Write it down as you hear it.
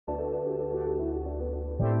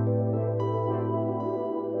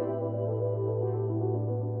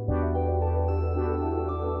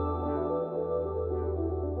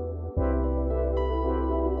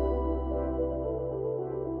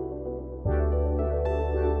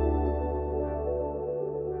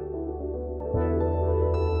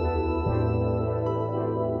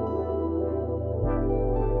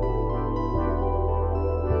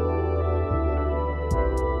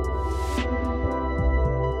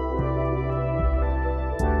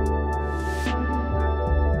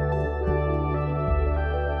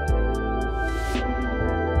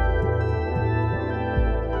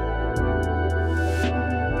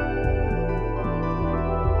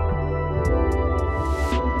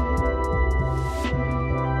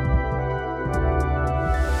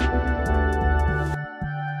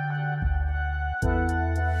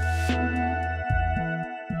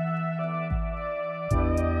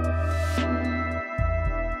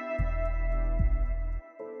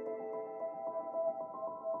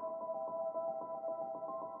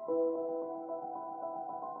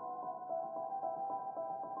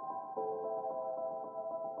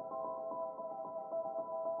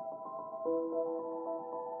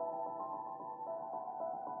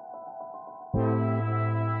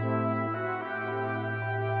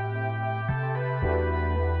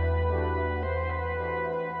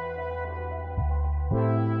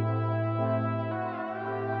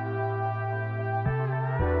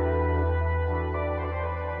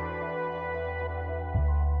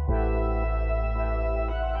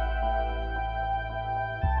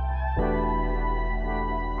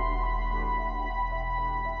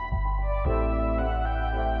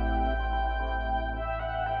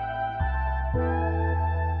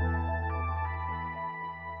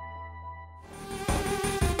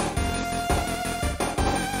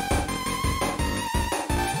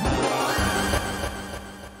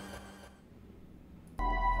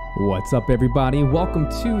What's up, everybody? Welcome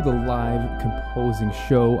to the live composing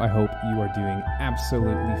show. I hope you are doing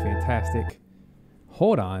absolutely fantastic.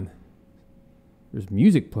 Hold on. There's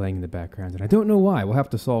music playing in the background, and I don't know why. We'll have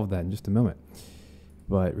to solve that in just a moment.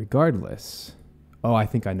 But regardless... Oh, I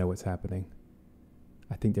think I know what's happening.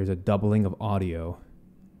 I think there's a doubling of audio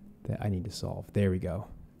that I need to solve. There we go.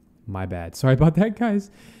 My bad. Sorry about that,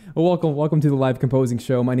 guys. Well, welcome to the live composing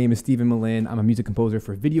show. My name is Stephen Melin. I'm a music composer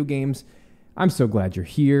for video games. I'm so glad you're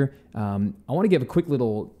here. I want to give a quick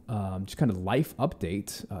little just kind of life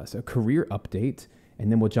update, so a career update,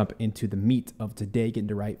 and then we'll jump into the meat of today, getting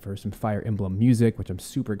to write for some Fire Emblem music, which I'm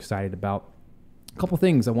super excited about. A couple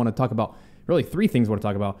things I want to talk about, really three things I want to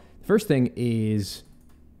talk about. The first thing is,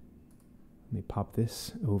 let me pop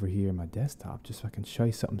this over here in my desktop just so I can show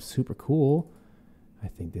you something super cool. I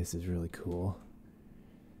think this is really cool.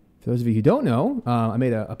 For those of you who don't know, I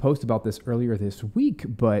made a post about this earlier this week,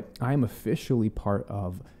 but I'm officially part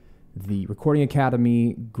of the Recording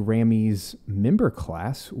Academy Grammys member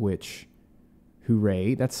class, which,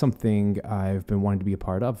 hooray, that's something I've been wanting to be a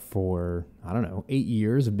part of for, I don't know, 8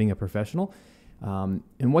 years of being a professional. And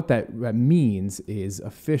what that means is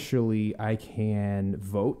officially I can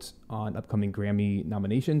vote on upcoming Grammy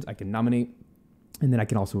nominations. I can nominate, and then I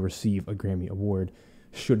can also receive a Grammy award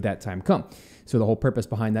should that time come. So the whole purpose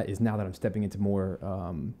behind that is now that I'm stepping into more,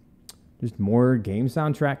 just more game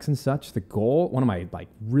soundtracks and such, the goal, one of my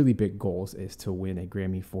really big goals is to win a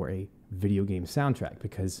Grammy for a video game soundtrack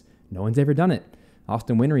because no one's ever done it.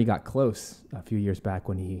 Austin Wintory got close a few years back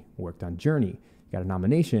when he worked on Journey. He got a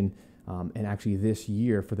nomination, and actually this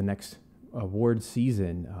year for the next award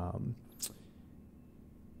season,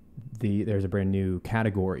 there's a brand new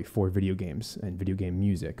category for video games and video game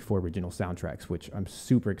music for original soundtracks, which I'm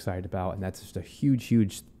super excited about. And that's just a huge,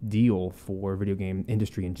 huge deal for video game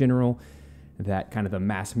industry in general, that kind of the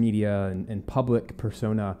mass media and public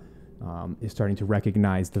persona is starting to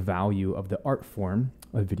recognize the value of the art form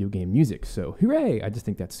of video game music. So hooray! I just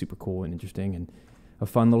think that's super cool and interesting and a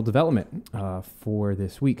fun little development for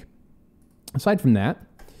this week. Aside from that,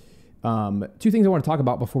 two things I want to talk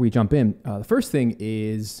about before we jump in. The first thing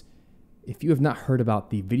is, if you have not heard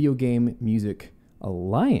about the Video Game Music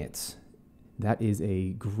Alliance, that is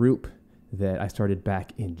a group that I started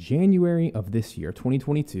back in January of this year,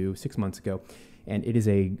 2022, 6 months ago. And it is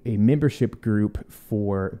a membership group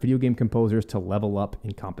for video game composers to level up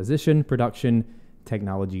in composition, production,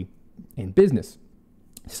 technology, and business.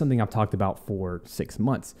 It's something I've talked about for 6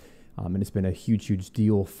 months. And it's been a huge, huge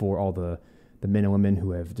deal for all the men and women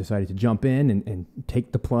who have decided to jump in and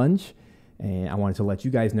take the plunge. And I wanted to let you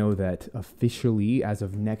guys know that officially, as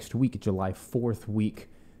of next week, July 4th week,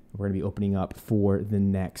 we're going to be opening up for the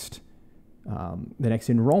next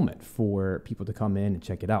enrollment for people to come in and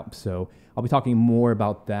check it out. So I'll be talking more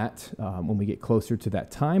about that when we get closer to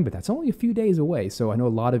that time, but that's only a few days away. So I know a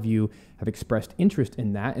lot of you have expressed interest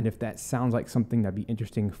in that. And if that sounds like something that'd be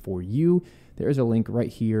interesting for you, there's a link right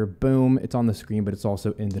here. Boom. It's on the screen, but it's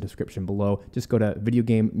also in the description below. Just go to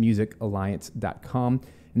videogamemusicalliance.com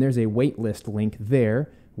and there's a waitlist link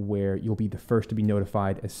there where you'll be the first to be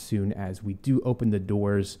notified as soon as we do open the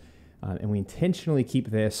doors. And we intentionally keep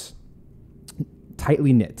this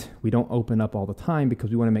tightly knit. We don't open up all the time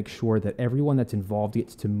because we want to make sure that everyone that's involved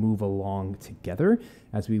gets to move along together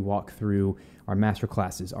as we walk through our master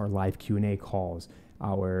classes, our live Q&A calls,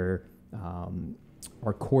 our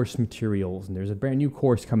course materials. And there's a brand new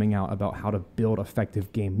course coming out about how to build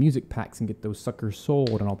effective game music packs and get those suckers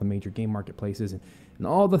sold on all the major game marketplaces and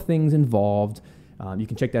all the things involved. You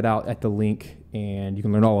can check that out at the link and you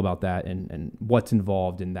can learn all about that and what's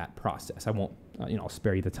involved in that process. I won't, I'll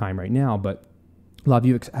spare you the time right now, but a lot of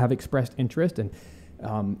you have expressed interest. And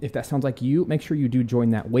if that sounds like you, make sure you do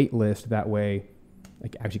join that wait list. That way I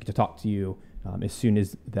actually get to talk to you as soon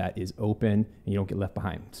as that is open and you don't get left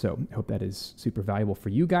behind. So I hope that is super valuable for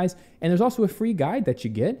you guys. And there's also a free guide that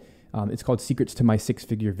you get. It's called Secrets to My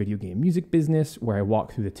Six-Figure Video Game Music Business, where I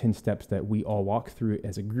walk through the 10 steps that we all walk through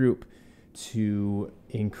as a group to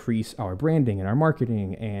increase our branding and our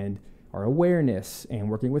marketing and our awareness and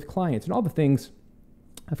working with clients and all the things.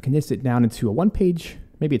 I've condensed it down into a 1-page,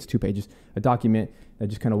 maybe it's 2 pages, a document that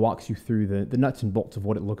just kind of walks you through the nuts and bolts of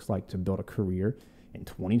what it looks like to build a career in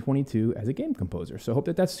 2022 as a game composer. So I hope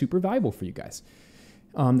that that's super valuable for you guys.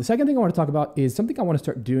 The second thing I want to talk about is something I want to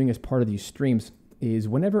start doing as part of these streams is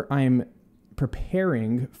whenever I'm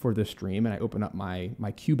preparing for the stream and I open up my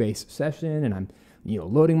Cubase session and I'm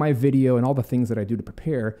loading my video and all the things that I do to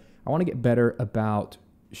prepare, I want to get better about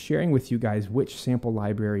sharing with you guys which sample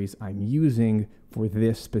libraries I'm using for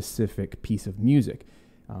this specific piece of music.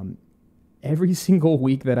 Every single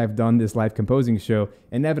week that I've done this live composing show,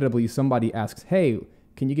 inevitably somebody asks, hey,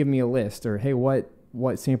 can you give me a list? Or hey,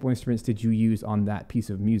 what sample instruments did you use on that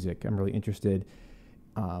piece of music? I'm really interested.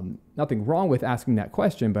 Nothing wrong with asking that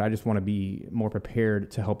question, but I just want to be more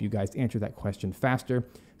prepared to help you guys answer that question faster.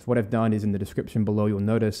 So what I've done is in the description below, you'll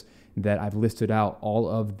notice that I've listed out all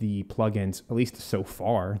of the plugins, at least so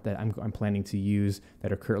far, that I'm planning to use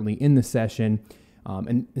that are currently in the session.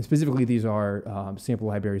 And specifically, these are sample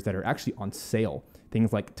libraries that are actually on sale.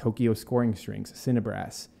 Things like Tokyo Scoring Strings,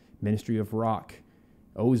 Cinebrass, Ministry of Rock,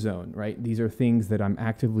 Ozone, right? These are things that I'm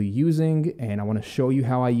actively using, and I want to show you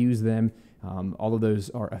how I use them. All of those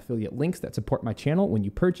are affiliate links that support my channel when you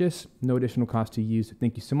purchase. No additional cost to use. So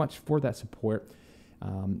thank you so much for that support.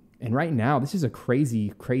 And right now, this is a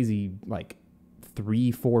crazy, like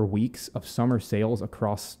 3-4 weeks of summer sales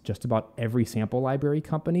across just about every sample library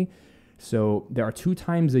company. So there are 2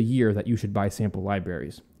 times a year that you should buy sample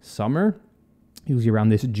libraries. Summer, usually around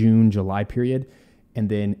this June, July period, and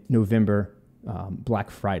then November, Black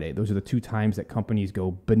Friday. Those are the 2 times that companies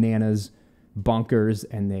go bananas, bonkers,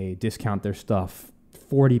 and they discount their stuff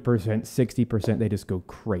 40%, 60%. They just go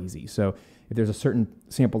crazy. So if there's a certain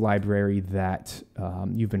sample library that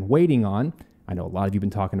you've been waiting on, I know a lot of you have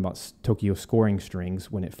been talking about Tokyo Scoring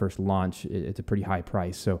Strings when it first launched. It's a pretty high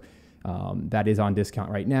price. So that is on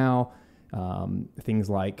discount right now. Things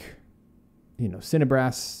like,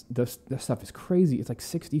 Cinebrass, that stuff is crazy. It's like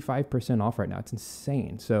 65% off right now. It's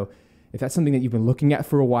insane. So if that's something that you've been looking at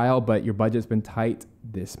for a while, but your budget's been tight,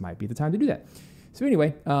 this might be the time to do that. So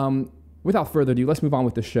anyway, without further ado, let's move on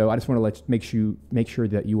with the show. I just want to make sure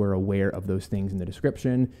that you are aware of those things in the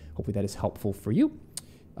description. Hopefully that is helpful for you.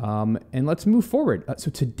 And let's move forward.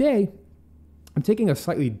 So today, I'm taking a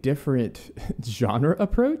slightly different genre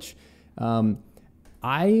approach.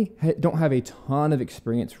 I don't have a ton of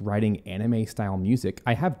experience writing anime-style music.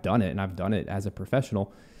 I have done it, and I've done it as a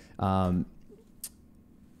professional.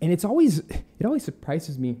 And it always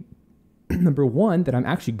surprises me, number one, that I'm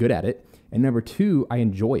actually good at it, and number two, I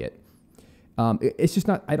enjoy it. It's just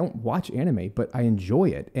not, I don't watch anime, but I enjoy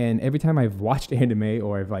it. And every time I've watched anime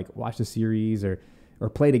or I've watched a series or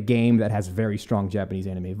played a game that has very strong Japanese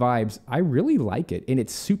anime vibes, I really like it. And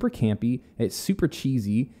it's super campy, it's super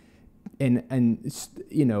cheesy, and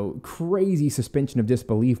crazy suspension of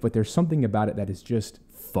disbelief, but there's something about it that is just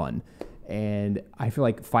fun. And I feel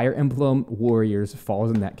like Fire Emblem Warriors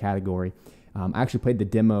falls in that category. I actually played the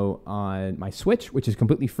demo on my Switch, which is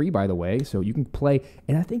completely free, by the way. So you can play,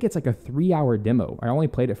 and I think it's like a 3-hour demo. I only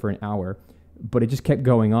played it for an hour, but it just kept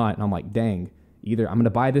going on. And I'm like, dang, either I'm going to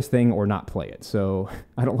buy this thing or not play it. So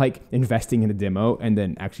I don't like investing in a demo and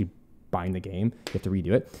then actually buying the game. You have to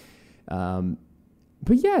redo it.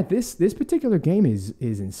 But yeah, this particular game is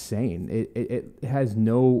insane. It has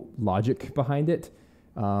no logic behind it.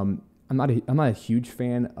 I'm not a huge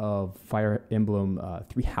fan of Fire Emblem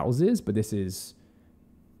Three Houses, but this is,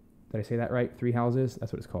 did I say that right? Three Houses?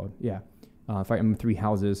 That's what it's called. Yeah. Fire Emblem Three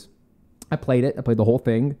Houses. I played it. I played the whole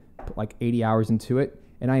thing, put like 80 hours into it,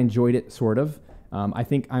 and I enjoyed it sort of. I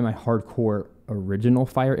think I'm a hardcore original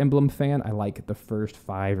Fire Emblem fan. I like the first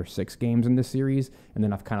 5 or 6 games in this series, and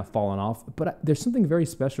then I've kind of fallen off. But there's something very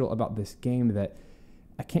special about this game that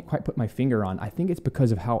I can't quite put my finger on. I think it's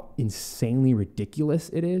because of how insanely ridiculous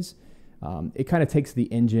it is. It kind of takes the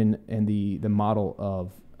engine and the model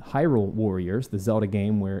of Hyrule Warriors, the Zelda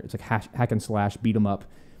game, where it's like hack and slash, beat 'em up.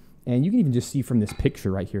 And you can even just see from this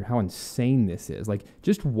picture right here how insane this is. Like,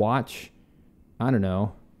 just watch, I don't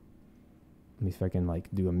know. Let me see if I can, like,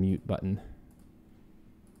 do a mute button.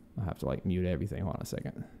 I'll have to, like, mute everything. Hold on a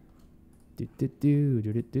second.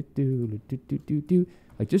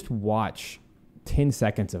 Like, just watch 10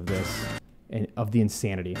 seconds of this and of the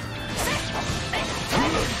insanity.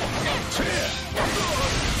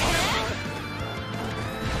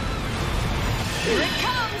 Here it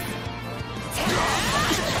comes!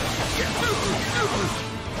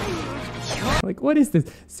 Like, what is this?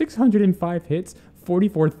 605 hits,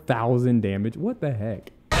 44,000 damage. What the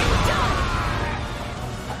heck?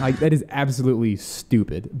 Like, that is absolutely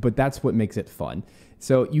stupid, but that's what makes it fun.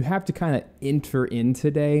 So you have to kind of enter in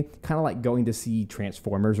today, kind of like going to see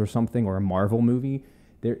Transformers or something, or a Marvel movie.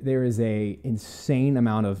 There is a insane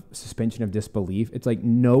amount of suspension of disbelief. It's like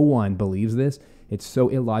no one believes this. It's so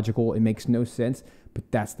illogical. It makes no sense,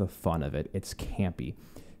 but that's the fun of it. It's campy.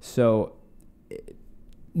 So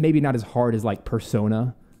maybe not as hard as like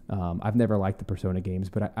Persona. I've never liked the Persona games,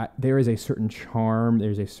 but there is a certain charm.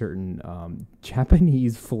 There's a certain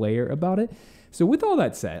Japanese flair about it. So with all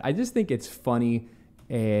that said, I just think it's funny,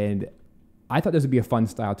 and I thought this would be a fun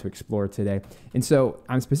style to explore today. And so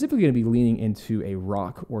I'm specifically going to be leaning into a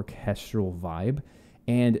rock orchestral vibe.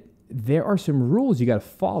 And there are some rules you got to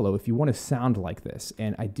follow if you want to sound like this.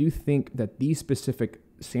 And I do think that these specific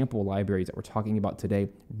sample libraries that we're talking about today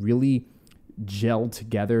really gel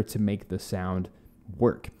together to make the sound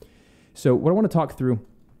work. So what I want to talk through,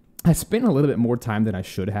 I spent a little bit more time than I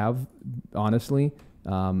should have, honestly,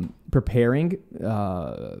 preparing.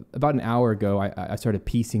 About an hour ago, I started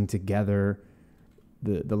piecing together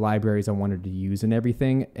the libraries I wanted to use and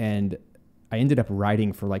everything, and I ended up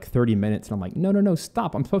writing for like 30 minutes, and I'm like, no,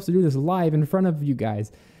 stop. I'm supposed to do this live in front of you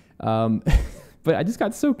guys. But I just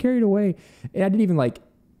got so carried away, and I didn't even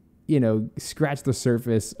scratch the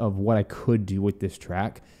surface of what I could do with this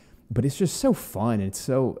track. But it's just so fun, and it's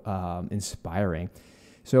so inspiring.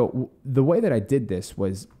 So the way that I did this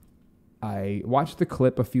was I watched the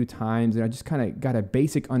clip a few times, and I just kind of got a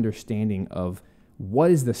basic understanding of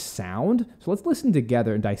what is the sound. So let's listen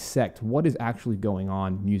together and dissect what is actually going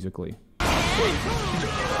on musically.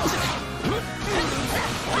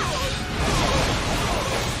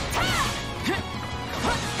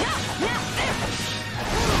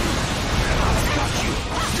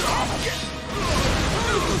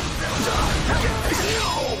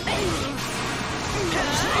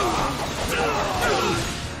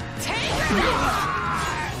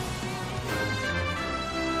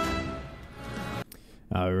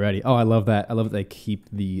 Alrighty. Oh, I love that. I love that they keep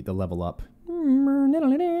the level up.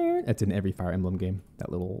 That's in every Fire Emblem game,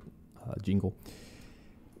 that little jingle.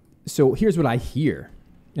 So here's what I hear.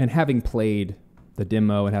 And having played the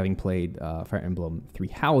demo and having played Fire Emblem Three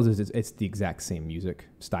Houses, it's the exact same music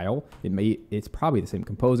style. It's probably the same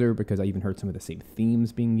composer, because I even heard some of the same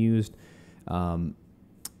themes being used.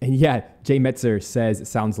 And yeah, Jay Metzer says it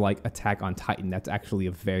sounds like Attack on Titan. That's actually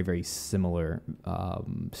a very, very similar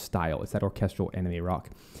style. It's that orchestral anime rock.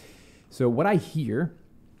 So what I hear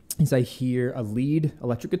is I hear a lead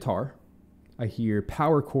electric guitar. I hear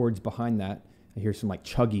power chords behind that. I hear some like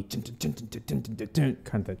chuggy,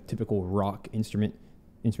 kind of the typical rock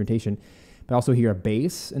instrumentation. But I also hear a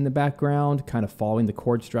bass in the background, kind of following the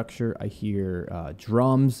chord structure. I hear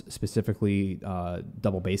drums, specifically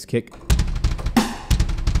double bass kick.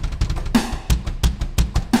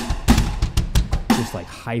 Just like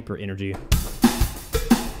hyper energy.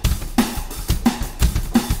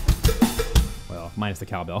 Well, minus the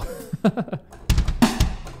cowbell.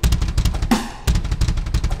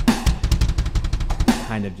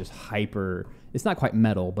 Kind of just hyper. It's not quite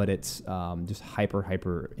metal, but it's just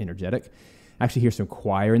hyper energetic. I actually hear some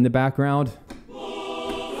choir in the background.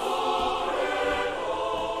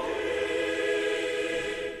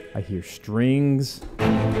 I hear strings.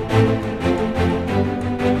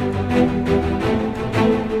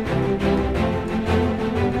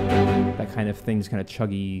 kind of thing, just kind of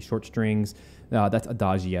chuggy short strings. That's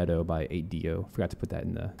Adagietto by 8Dio. Forgot to put that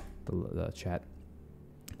in the chat,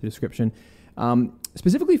 the description.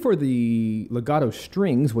 Specifically for the legato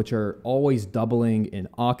strings, which are always doubling in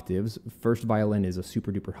octaves. First violin is a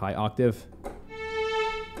super duper high octave.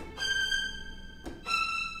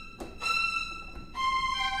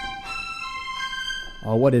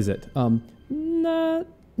 Oh, what is it? Na,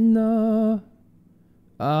 na,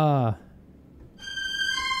 ah.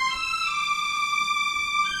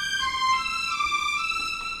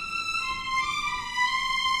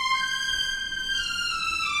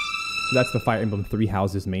 So that's the Fire Emblem Three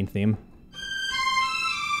Houses main theme.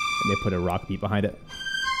 And they put a rock beat behind it.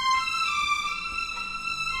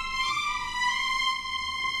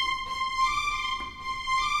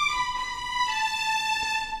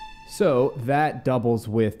 So that doubles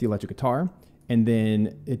with the electric guitar, and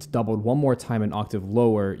then it's doubled one more time an octave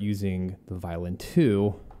lower using the violin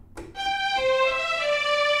 2.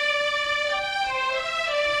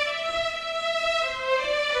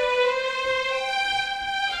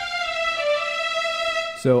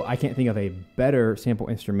 So I can't think of a better sample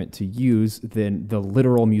instrument to use than the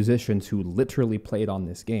literal musicians who literally played on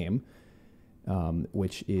this game,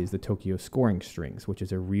 which is the Tokyo Scoring Strings, which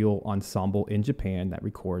is a real ensemble in Japan that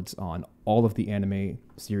records on all of the anime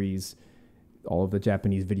series, all of the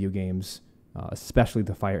Japanese video games, especially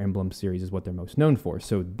the Fire Emblem series is what they're most known for.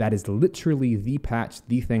 So that is literally the patch,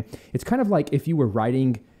 the thing. It's kind of like if you were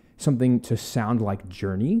writing something to sound like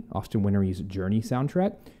Journey, Austin Wintory's Journey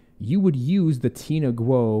soundtrack, you would use the Tina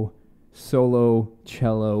Guo solo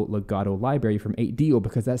cello legato library from 8Dio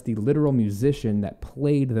because that's the literal musician that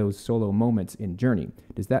played those solo moments in Journey.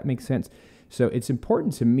 Does that make sense? So it's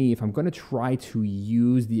important to me, if I'm going to try to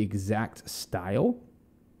use the exact style,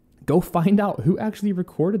 go find out who actually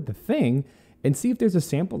recorded the thing and see if there's a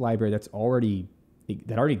sample library that already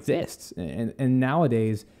exists. And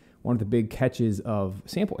nowadays, one of the big catches of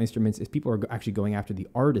sample instruments is people are actually going after the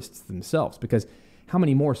artists themselves, because how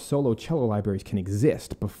many more solo cello libraries can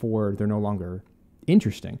exist before they're no longer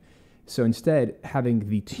interesting? So instead, having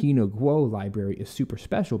the Tina Guo library is super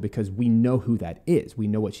special because we know who that is. We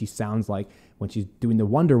know what she sounds like when she's doing the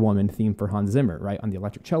Wonder Woman theme for Hans Zimmer, right, on the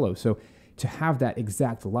electric cello. So to have that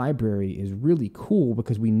exact library is really cool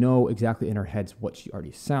because we know exactly in our heads what she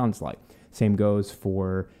already sounds like. Same goes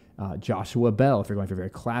for Joshua Bell. If you're going for a very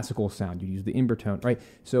classical sound, you use the Imbertone, right?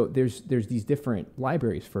 So there's these different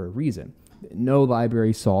libraries for a reason. No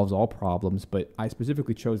library solves all problems, but I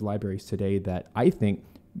specifically chose libraries today that I think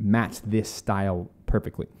match this style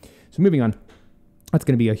perfectly. So moving on, that's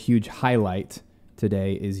going to be a huge highlight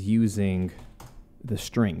today, is using the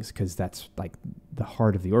strings, because that's like the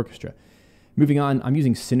heart of the orchestra. Moving on, I'm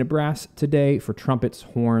using Cinebrass today for trumpets,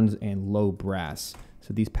 horns, and low brass.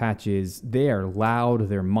 So these patches, they are loud,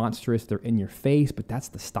 they're monstrous, they're in your face, but that's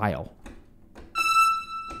the style.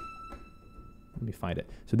 Let me find it.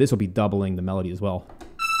 So this will be doubling the melody as well.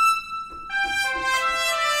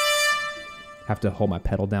 Have to hold my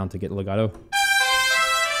pedal down to get legato.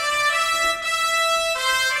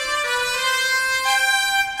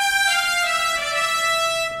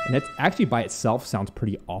 And that's actually by itself sounds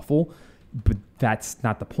pretty awful, but that's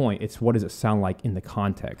not the point. It's what does it sound like in the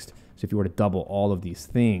context. So if you were to double all of these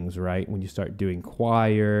things, right, when you start doing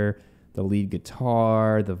choir, the lead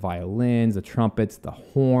guitar, the violins, the trumpets, the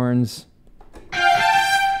horns.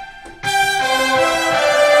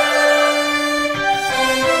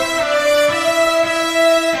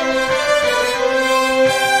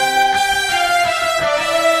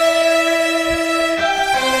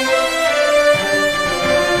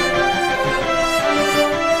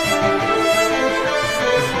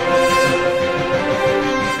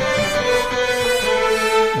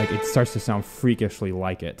 Starts to sound freakishly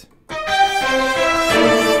like it.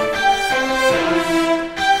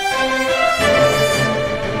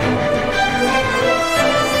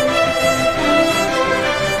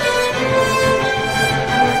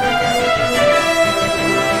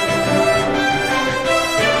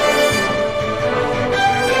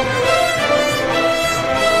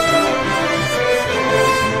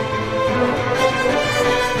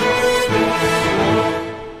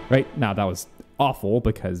 Right now, that was awful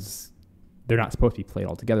because they're not supposed to be played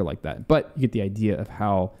all together like that. But you get the idea of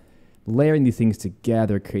how layering these things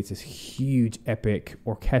together creates this huge, epic,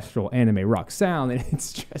 orchestral anime rock sound, and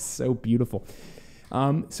it's just so beautiful.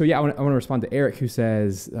 So yeah, I want to respond to Eric, who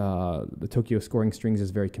says the Tokyo Scoring Strings is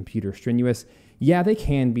very computer strenuous. Yeah, they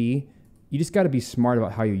can be. You just got to be smart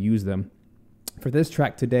about how you use them. For this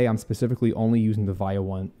track today, I'm specifically only using the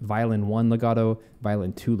violin 1 legato,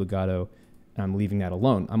 violin 2 legato, and I'm leaving that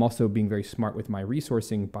alone. I'm also being very smart with my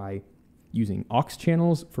resourcing by using aux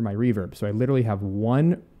channels for my reverb. So I literally have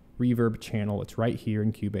one reverb channel. It's right here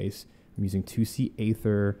in Cubase. I'm using 2C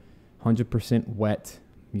Aether, 100% wet,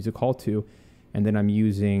 Music Hall 2. And then I'm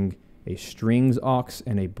using a strings aux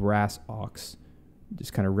and a brass aux.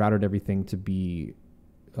 Just kind of routed everything to be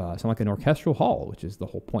sound like an orchestral hall, which is the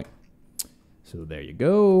whole point. So there you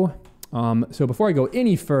go. So before I go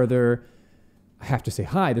any further, I have to say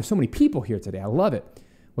hi. There's so many people here today. I love it.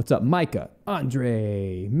 What's up, Micah,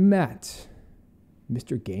 Andre, Matt,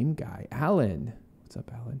 Mr. Game Guy, Alan. What's up,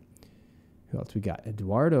 Alan? Who else we got?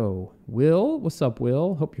 Eduardo, Will. What's up,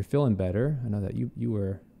 Will? Hope you're feeling better. I know that you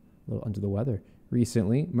were a little under the weather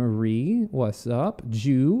recently. Marie, what's up?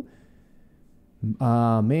 Jew.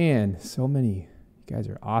 Man, so many. You guys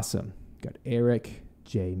are awesome. Got Eric,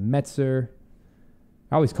 Jay Metzer.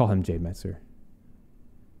 I always call him Jay Metzer.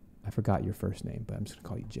 I forgot your first name, but I'm just going to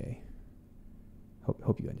call you Jay.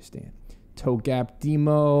 Hope you understand. Toe Gap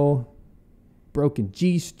Demo. Broken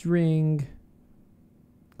G-String.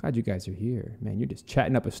 Glad you guys are here. Man, you're just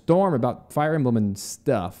chatting up a storm about Fire Emblem and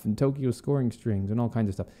stuff and Tokyo scoring strings and all kinds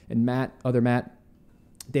of stuff. And Matt, other Matt,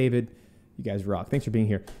 David, you guys rock. Thanks for being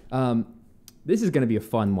here. This is going to be a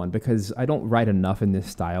fun one because I don't write enough in this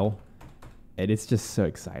style, and it's just so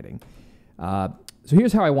exciting. So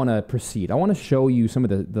here's how I want to proceed. I want to show you some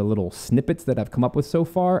of the little snippets that I've come up with so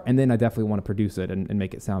far, and then I definitely want to produce it and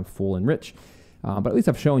make it sound full and rich. But at least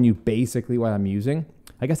I've shown you basically what I'm using.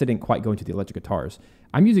 I guess I didn't quite go into the electric guitars.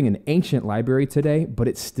 I'm using an ancient library today, but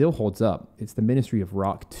it still holds up. It's the Ministry of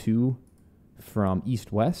Rock 2 from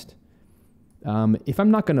East West. If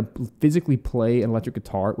I'm not going to physically play an electric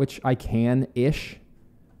guitar, which I can-ish.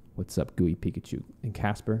 What's up, Gooey Pikachu and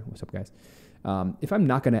Casper? What's up, guys? If I'm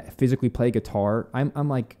not going to physically play guitar, I'm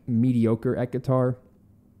like mediocre at guitar.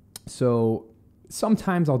 So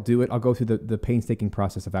sometimes I'll do it. I'll go through the painstaking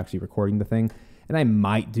process of actually recording the thing. And I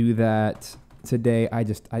might do that today.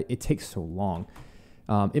 It takes so long.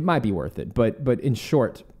 It might be worth it. But in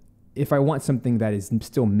short, if I want something that is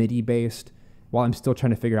still MIDI based, while I'm still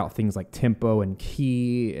trying to figure out things like tempo and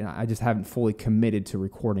key, and I just haven't fully committed to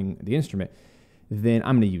recording the instrument, then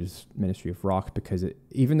I'm going to use Ministry of Rock because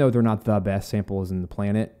even though they're not the best samples in the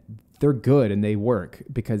planet, they're good and they work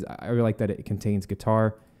because I really like that it contains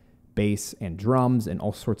guitar, bass, and drums and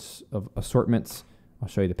all sorts of assortments. I'll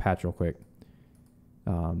show you the patch real quick.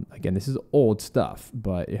 Again, this is old stuff,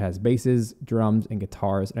 but it has basses, drums, and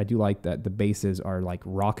guitars. And I do like that the basses are like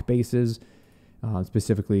rock basses.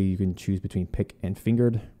 Specifically, you can choose between pick and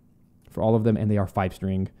fingered for all of them, and they are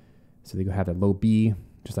 5-string. So they have a low B,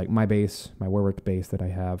 just like my bass, my Warwick bass that I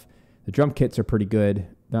have. The drum kits are pretty good.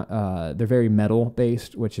 They're very metal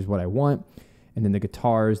based, which is what I want. And then the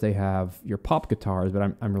guitars, they have your pop guitars, but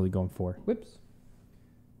I'm really going for. Whoops.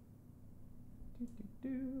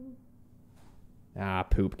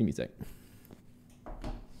 Poop. Give me a sec.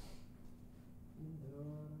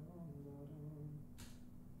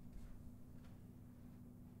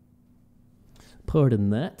 Pardon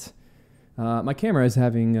that. My camera is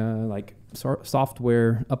having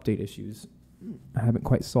software update issues. I haven't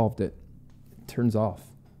quite solved it. It turns off.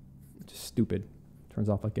 It's just stupid. It turns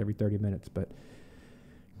off like every 30 minutes, but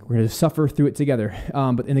we're going to suffer through it together.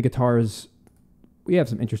 But in the guitars, we have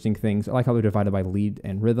some interesting things. I like how they're divided by lead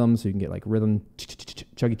and rhythm, so you can get like rhythm,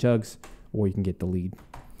 chuggy chugs, or you can get the lead.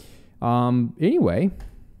 Anyway,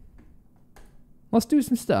 let's do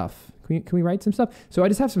some stuff. Can we write some stuff? So I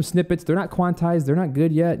just have some snippets. They're not quantized. They're not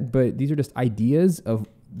good yet, but these are just ideas of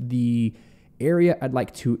the area I'd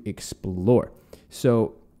like to explore.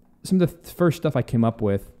 So some of the first stuff I came up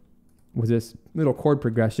with was this little chord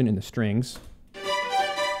progression in the strings.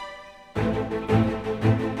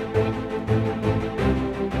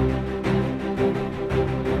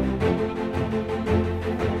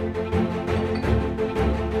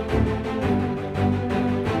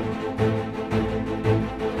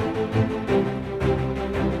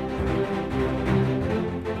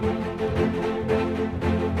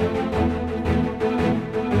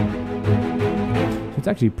 It's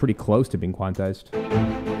actually pretty close to being quantized.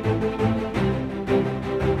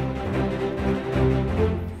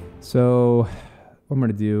 So what I'm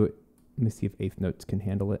going to do, let me see if eighth notes can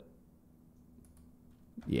handle it.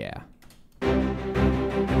 Yeah.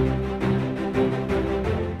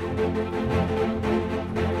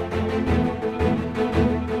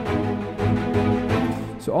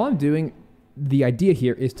 So all I'm doing, the idea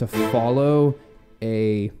here is to follow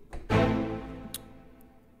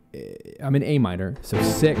I'm in A minor, so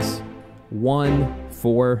 6, 1,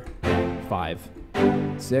 4, 5.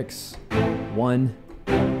 6, 1,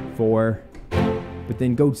 4, but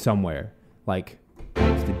then go somewhere, like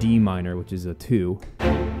it's the D minor, which is a 2,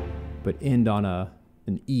 but end on an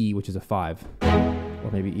an E, which is a 5.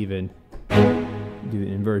 Or maybe even do an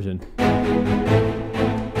inversion.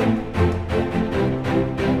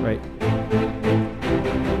 Right?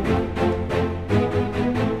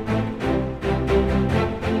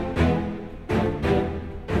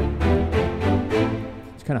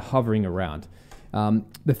 It's kind of hovering around.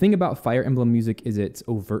 The thing about Fire Emblem music is it's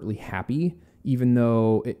overtly happy, even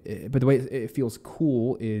though, but the way it feels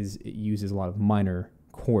cool is it uses a lot of minor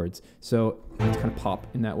chords. So it's kind of pop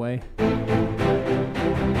in that way.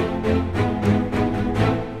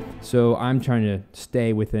 So I'm trying to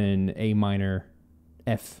stay within A minor,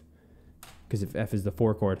 F, because if F is the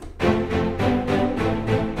 4 chord.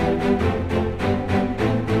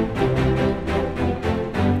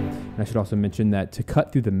 I should also mention that to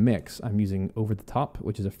cut through the mix, I'm using Over the Top,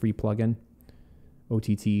 which is a free plugin.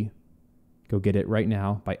 OTT, go get it right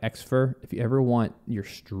now by Xfer. If you ever want your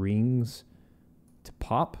strings to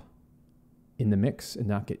pop in the mix and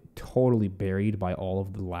not get totally buried by all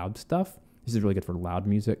of the loud stuff, this is really good for loud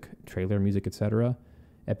music, trailer music, etc.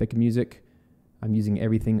 Epic music. I'm using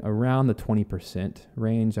everything around the 20%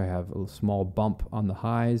 range. I have a small bump on the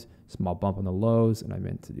highs, small bump on the lows, and I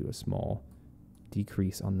meant to do a small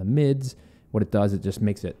decrease on the mids. What it does, it just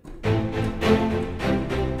makes it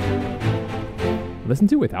listen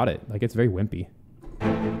to it without it. Like, it's very wimpy.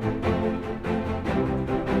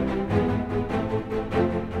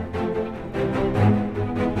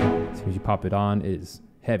 As soon as you pop it on, it is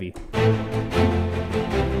heavy.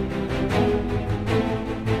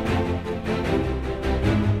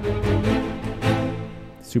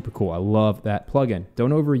 Super cool. I love that plugin.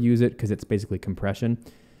 Don't overuse it because it's basically compression.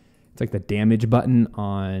 It's like the damage button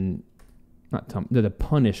on, the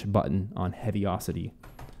punish button on Heaviosity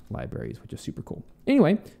libraries, which is super cool.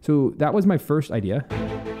 Anyway, so that was my first idea.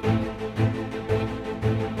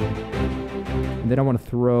 And then I want to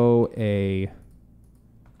throw a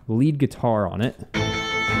lead guitar on it.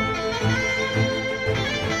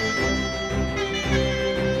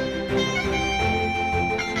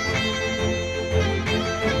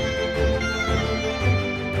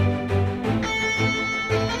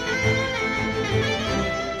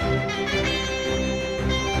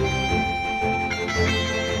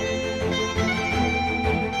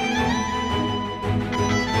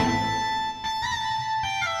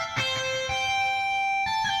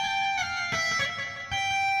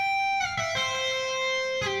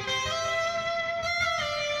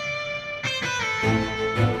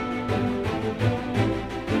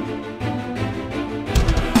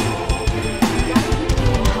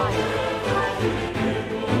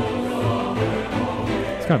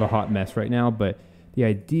 Kind of a hot mess right now, but the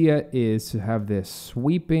idea is to have this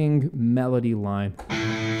sweeping melody line.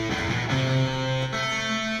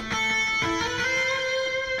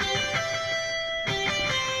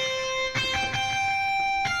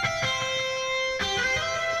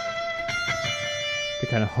 It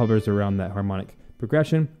kind of hovers around that harmonic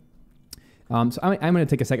progression. So I'm going to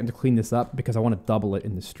take a second to clean this up because I want to double it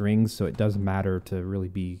in the strings, so it does matter to really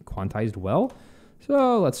be quantized well.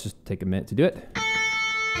 So let's just take a minute to do it.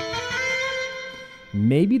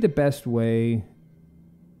 Maybe the best way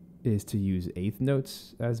is to use eighth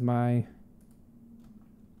notes as my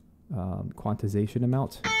quantization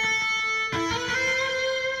amount.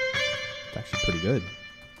 It's actually pretty good.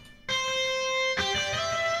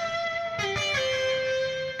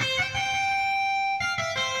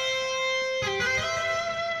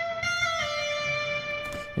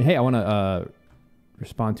 And hey, I want to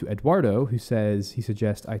respond to Eduardo, who says he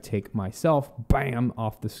suggests I take myself, bam,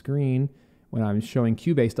 off the screen when I'm showing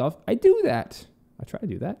Cubase stuff. I do that. I try to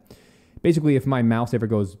do that. Basically, if my mouse ever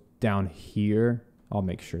goes down here, I'll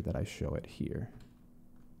make sure that I show it here.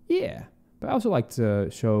 Yeah, but I also like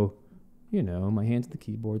to show, you know, my hands at the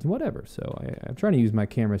keyboards and whatever. So I'm trying to use my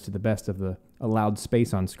cameras to the best of the allowed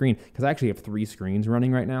space on screen, because I actually have 3 screens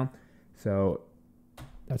running right now. So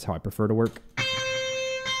that's how I prefer to work.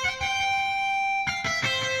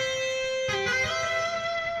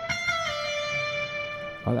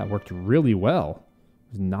 Oh, that worked really well.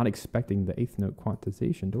 I was not expecting the eighth note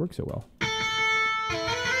quantization to work so well.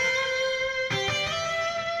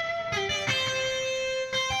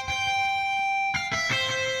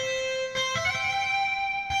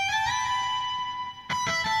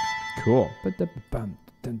 Cool. Let's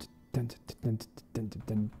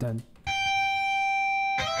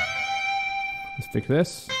fix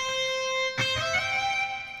this.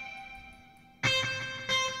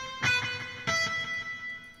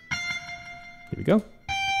 Here we go.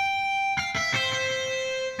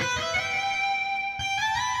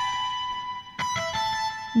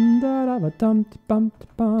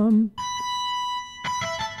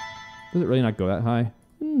 Does it really not go that high?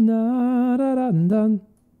 Da, da, da, da.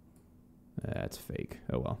 That's fake.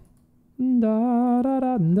 Oh well. Da, da,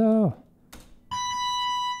 da, da.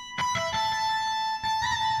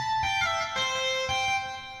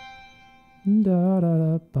 Da, da,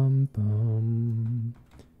 da, bum, bum.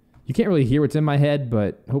 You can't really hear what's in my head,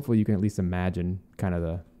 but hopefully you can at least imagine kind of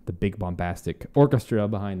the big bombastic orchestra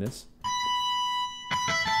behind this.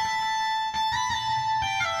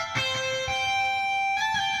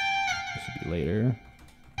 This should be later.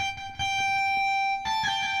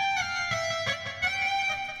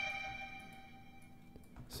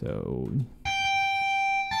 So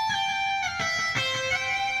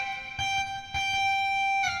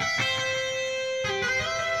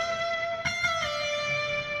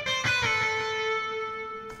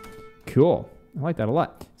cool. I like that a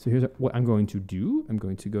lot. So here's what I'm going to do. I'm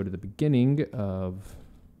going to go to the beginning of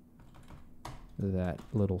that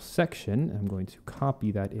little section. I'm going to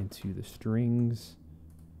copy that into the strings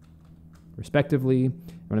respectively.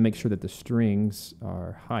 I'm going to make sure that the strings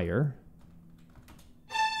are higher.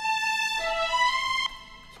 So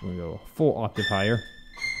I'm going to go a full octave higher.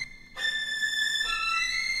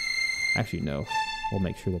 Actually, no. We'll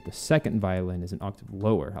make sure that the second violin is an octave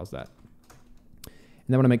lower. How's that? And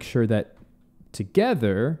then I want to make sure that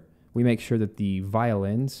together, we make sure that the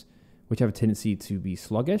violins, which have a tendency to be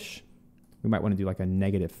sluggish, we might want to do like a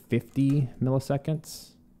negative 50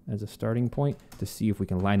 milliseconds as a starting point to see if we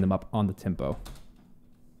can line them up on the tempo.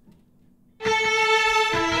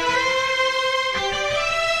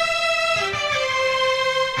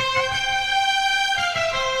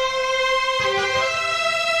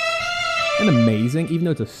 And amazing, even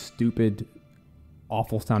though it's a stupid,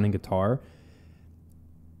 awful sounding guitar,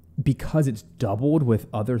 because it's doubled with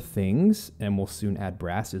other things, and we'll soon add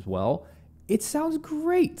brass as well, it sounds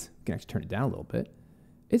great. You can actually turn it down a little bit.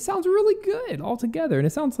 It sounds really good all together, and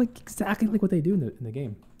it sounds like exactly like what they do in the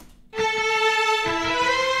game.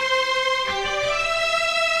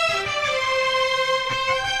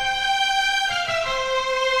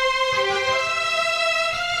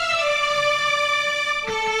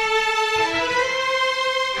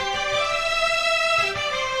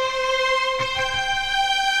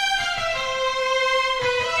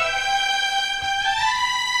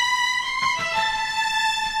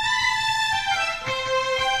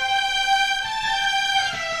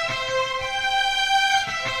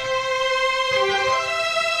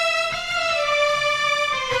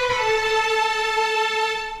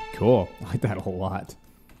 Cool. I like that a whole lot.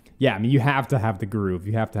 Yeah, I mean, you have to have the groove.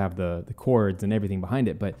 You have to have the chords and everything behind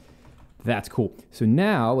it, but that's cool. So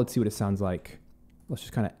now let's see what it sounds like. Let's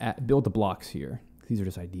just kind of build the blocks here. These are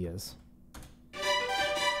just ideas.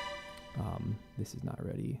 This is not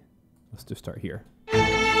ready. Let's just start here.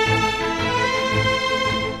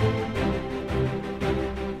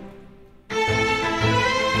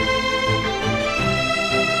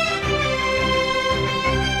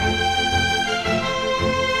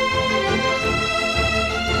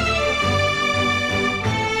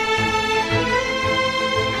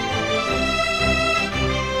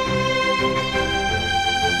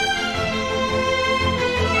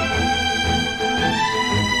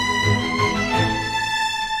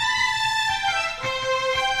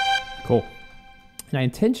 Cool. And I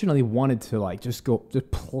intentionally wanted to like just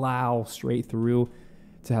plow straight through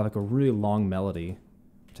to have like a really long melody,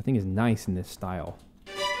 which I think is nice in this style.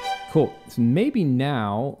 Cool. So maybe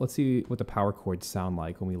now, let's see what the power chords sound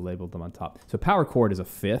like when we labeled them on top. So power chord is a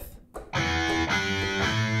fifth.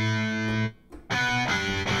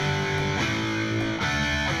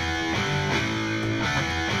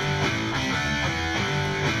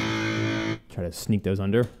 Try to sneak those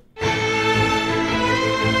under.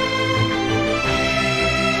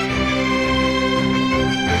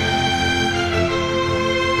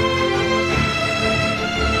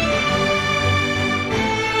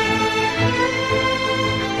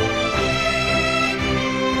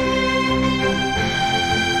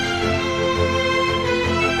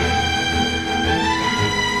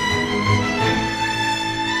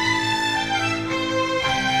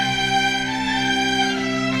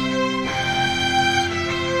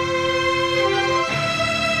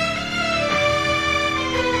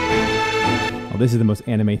 This is the most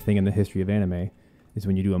anime thing in the history of anime, is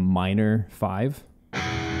when you do a minor 5.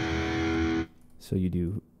 So you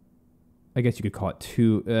do, I guess you could call it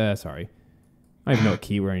 2, sorry. I don't even know what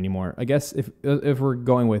key we're in anymore. I guess if we're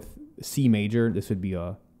going with C major, this would be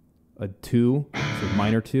a 2, so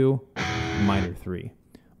minor 2, minor 3.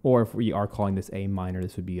 Or if we are calling this A minor,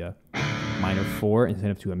 this would be a minor 4. Instead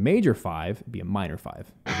of to a major 5, it'd be a minor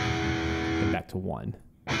 5. And back to 1.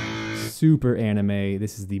 Super anime.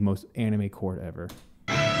 This is the most anime chord ever.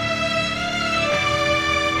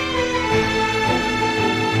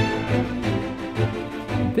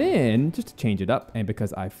 And just to change it up, and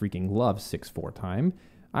because I freaking love 6/4 time,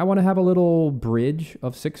 I want to have a little bridge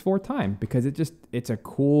of 6/4 time because it's a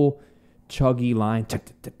cool chuggy line.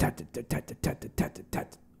 That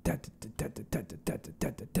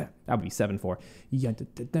would be 7/4.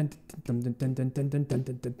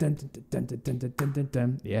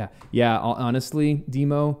 Yeah. Honestly,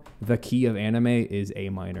 Demo, the key of anime is A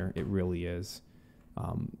minor. It really is.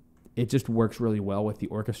 It just works really well with the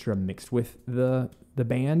orchestra mixed with the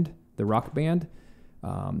band, the rock band.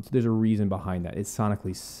 So there's a reason behind that. It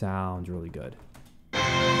sonically sounds really good.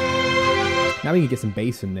 Now we can get some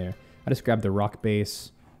bass in there. I just grabbed the rock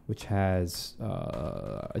bass, which has,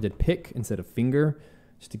 I did pick instead of finger,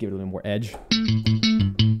 just to give it a little more edge.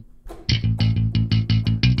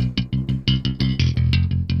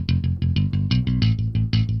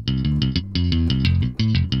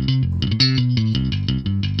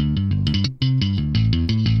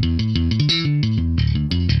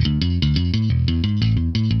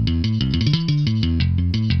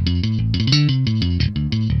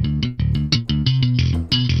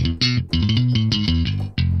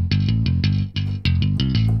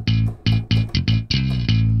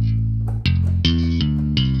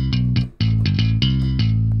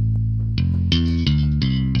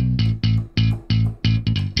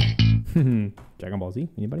 Dragon Ball Z,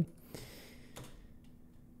 anybody?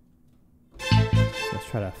 Let's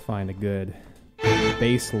try to find a good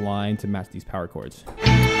bass line to match these power chords.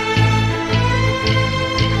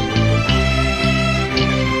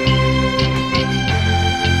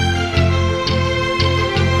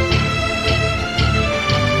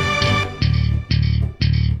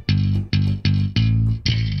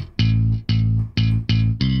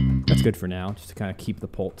 That's good for now, just to kind of keep the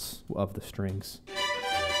pulse of the strings.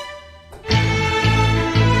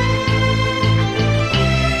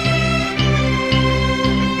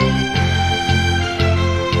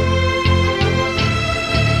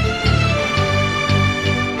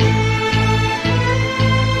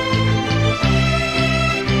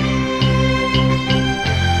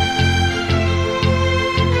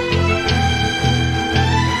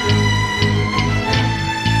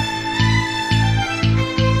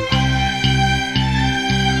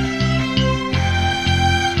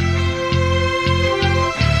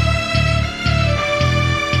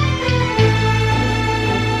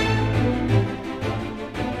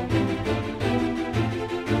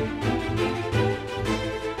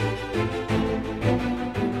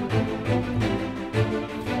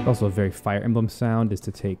 Also a very Fire Emblem sound is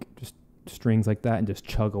to take just strings like that and just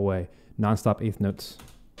chug away. Non-stop eighth notes.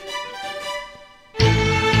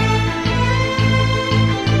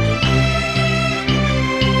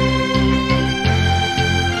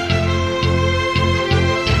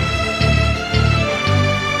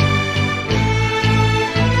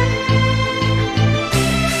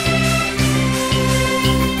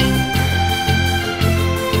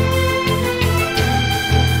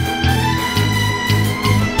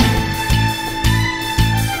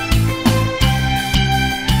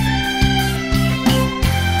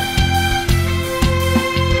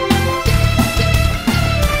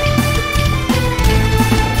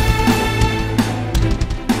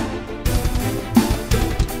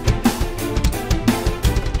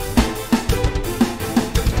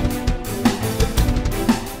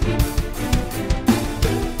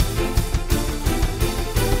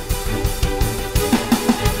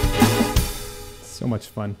 So much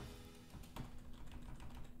fun.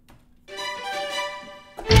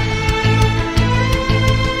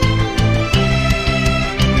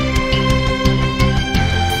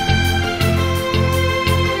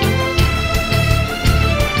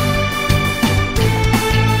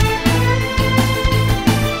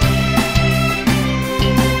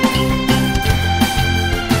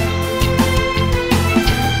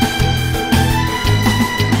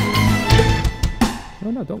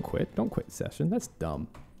 No, don't quit. Don't quit session. That's dumb.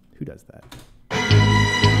 Who does that?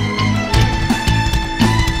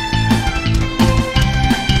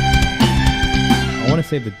 I want to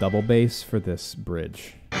save the double bass for this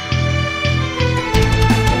bridge.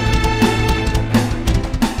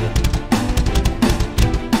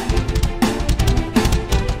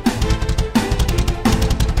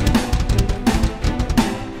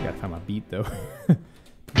 Gotta find my beat though.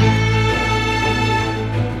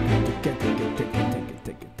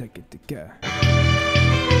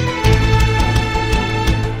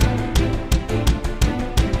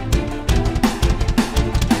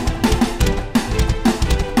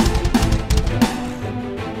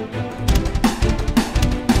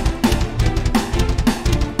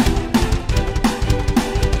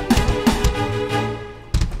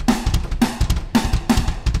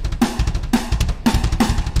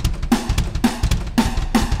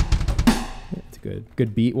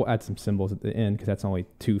 good beat. We'll add some cymbals at the end because that's only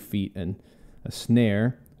 2 feet, and a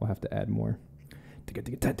snare. We'll have to add more. I'm going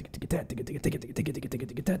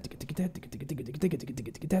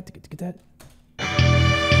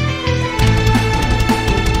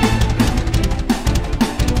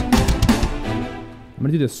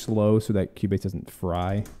to do this slow so that Cubase doesn't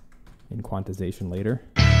fry in quantization later.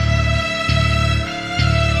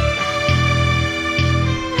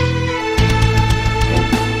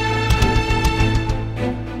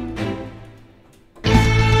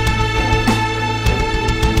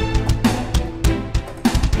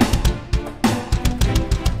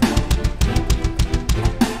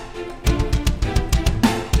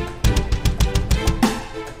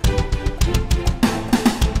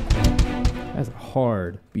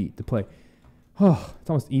 Hard beat to play. Oh,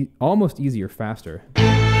 it's almost easier faster.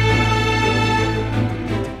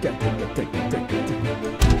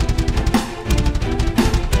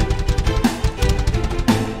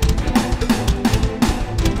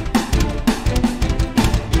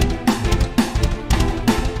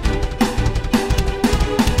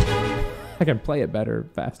 I can play it better,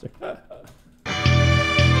 faster.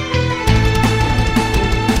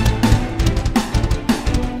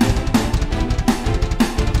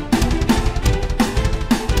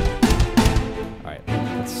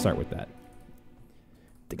 Start with that.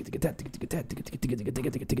 It's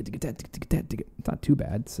not too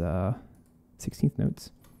bad. It's 16th notes.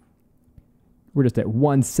 We're just at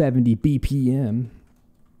 170 BPM.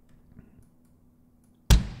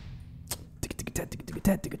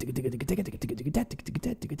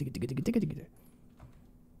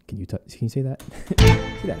 Can you say that?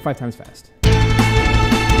 Say that 5 times fast. It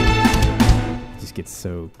just gets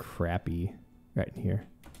so crappy right in here.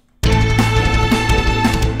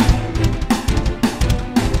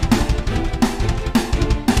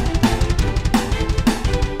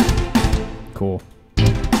 Cool. I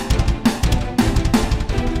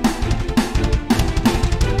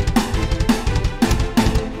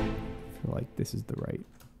feel like this is the right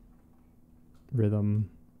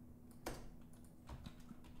rhythm.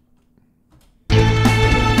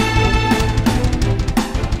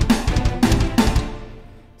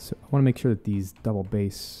 So I want to make sure that these double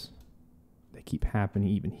bass, they keep happening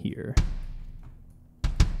even here.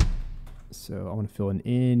 So I want to fill in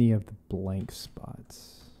any of the blank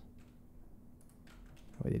spots.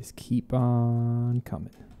 They just keep on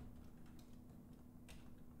coming.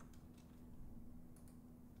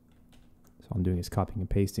 So all I'm doing is copying and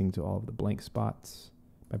pasting to all of the blank spots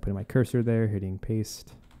by putting my cursor there, hitting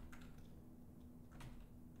paste.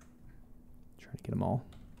 Trying to get them all.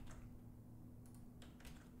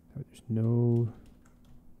 So there's no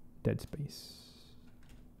dead space.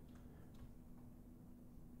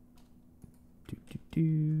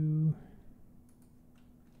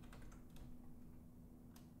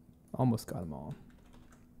 Almost got them all.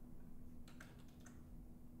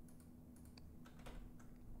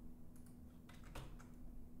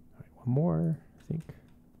 All right, one more, I think.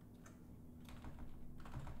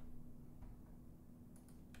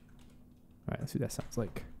 All right, let's see what that sounds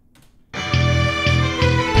like.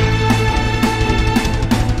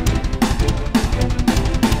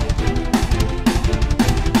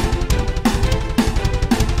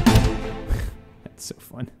 That's so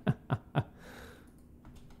fun.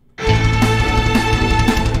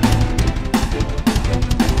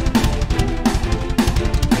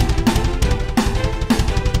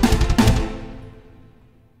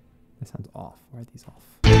 Why are these off?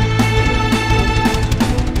 I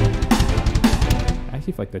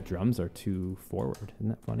actually feel like the drums are too forward. Isn't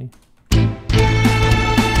that funny?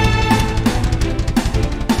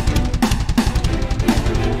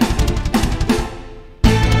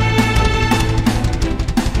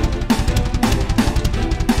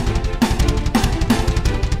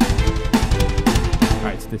 All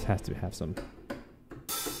right, so this has to have some.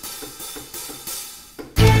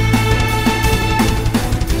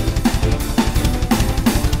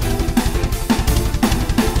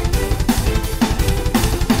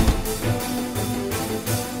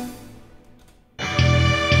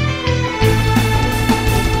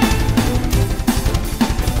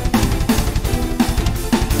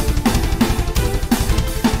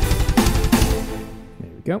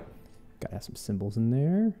 Go. Gotta have some cymbals in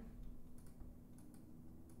there.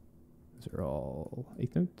 Those are all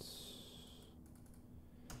 8th notes.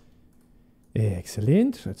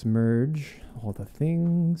 Excellent. Let's merge all the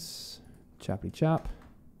things. Choppity chop.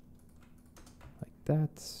 Like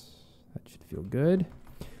that. That should feel good.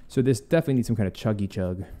 So this definitely needs some kind of chuggy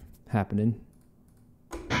chug happening.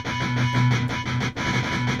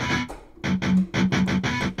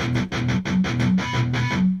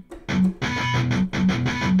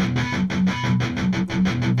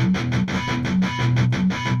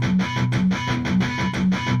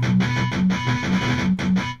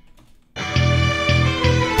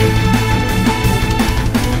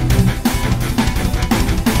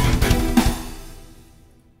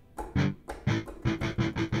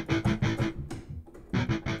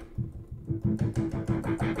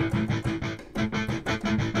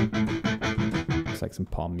 Looks like some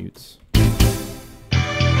palm mutes.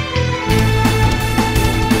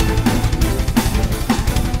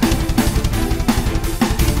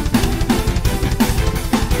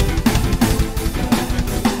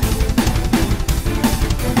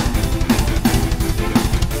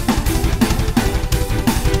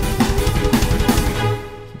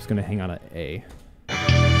 Going to hang on at A.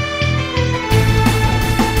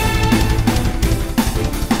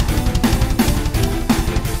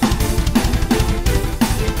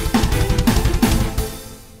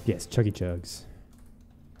 Yes, chuggy chugs.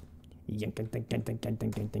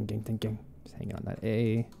 Just hang on that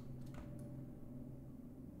A.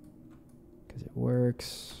 Because it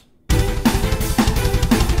works.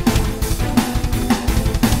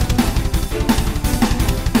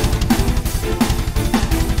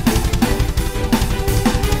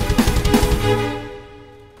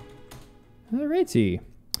 Alrighty.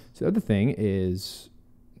 So the other thing is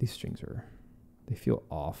these strings they feel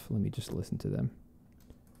off. Let me just listen to them.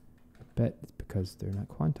 I bet it's because they're not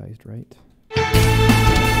quantized right.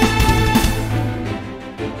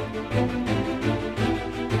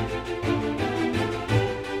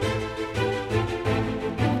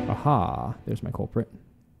 Aha, there's my culprit.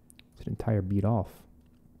 It's an entire beat off.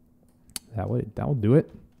 That will do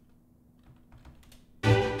it.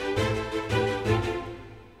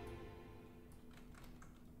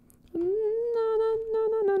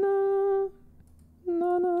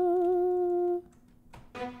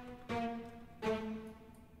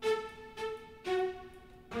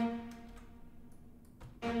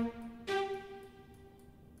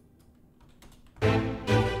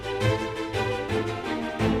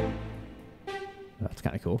 That's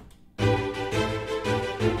kind of cool.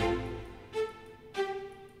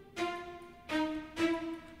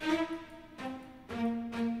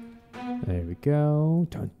 There we go.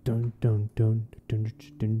 Dun, dun, dun, dun, dun,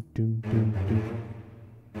 dun, dun, dun,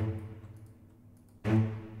 dun.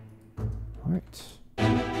 All right.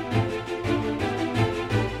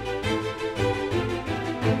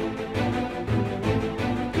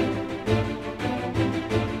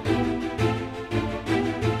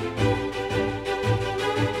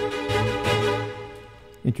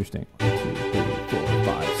 Interesting. 1, 2, 3, 4,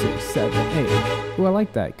 5, 6, 7, 8. Oh, I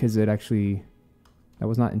like that because it actually, that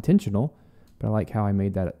was not intentional, but I like how I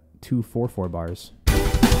made that 2 4/4 bars.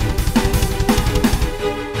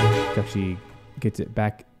 It actually gets it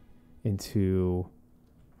back into,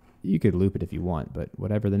 you could loop it if you want, but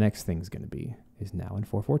whatever the next thing's going to be is now in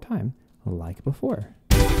 4/4 time, like before.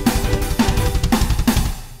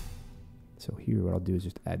 So here what I'll do is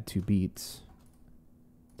just add 2 beats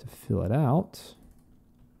to fill it out.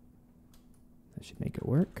 That should make it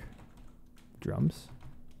work. Drums.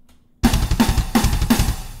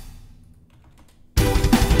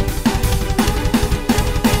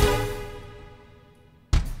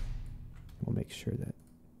 We'll make sure that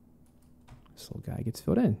this little guy gets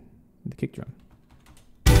filled in with the kick drum.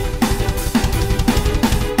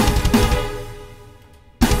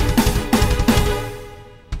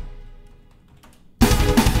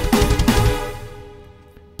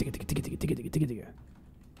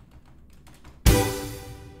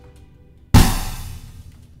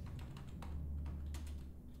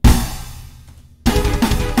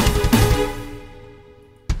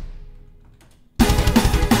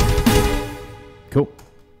 Cool.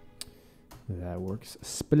 That works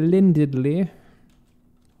splendidly.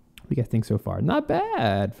 We got things so far. Not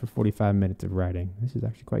bad for 45 minutes of writing. This is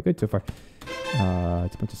actually quite good so far.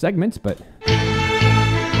 It's a bunch of segments, but...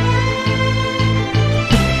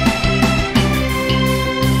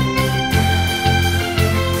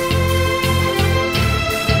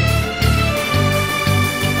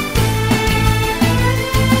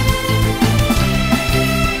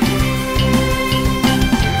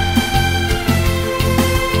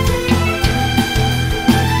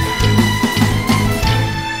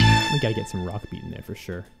 gotta get some rock beat in there for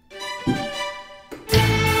sure.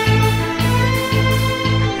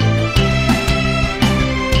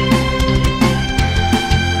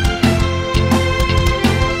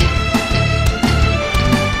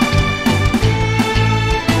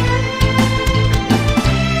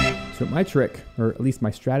 So my trick, or at least my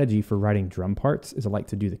strategy for writing drum parts, is I like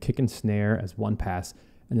to do the kick and snare as one pass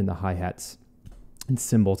and then the hi-hats and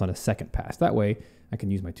cymbals on a second pass. That way I can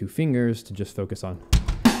use my 2 fingers to just focus on,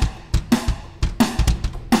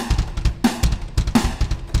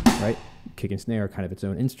 right? Kick and snare are kind of its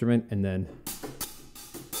own instrument, and then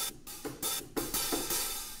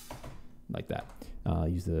like that.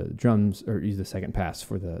 Use the drums, or use the second pass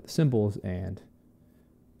for the cymbals and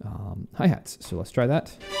hi-hats. So let's try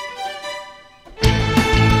that.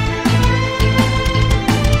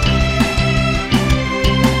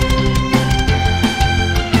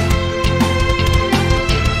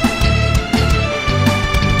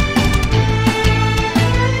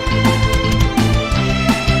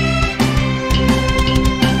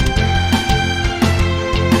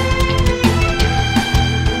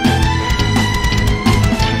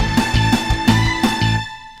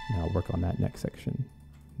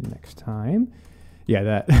 time. Yeah,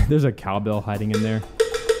 that there's a cowbell hiding in there.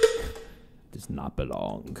 Does not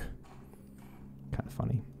belong. Kind of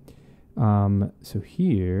funny. So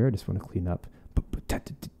here, I just want to clean up.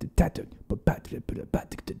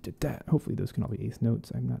 Hopefully those can all be eighth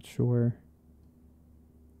notes. I'm not sure.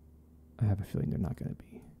 I have a feeling they're not going to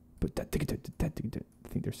be. I think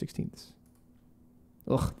they're 16ths.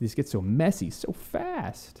 Ugh, these get so messy so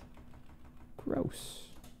fast. Gross.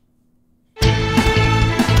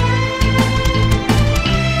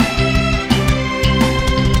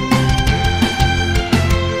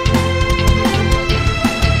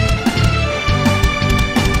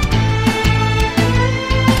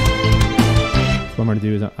 What I'm going to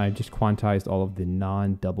do is I just quantized all of the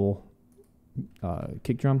non-double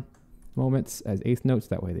kick drum moments as eighth notes.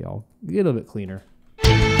 That way they all get a little bit cleaner.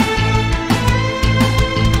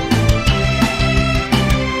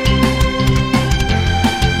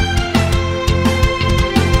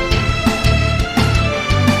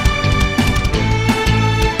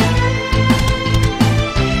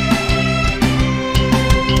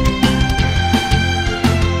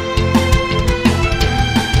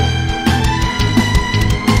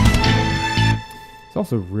 This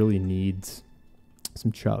also really needs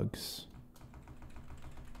some chugs.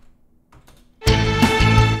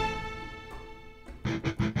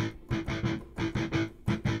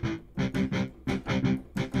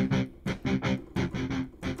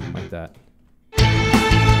 Like that.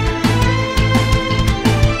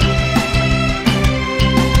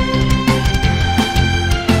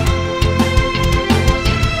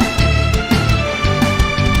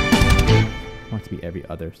 I want it to be every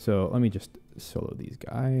other. So let me just solo these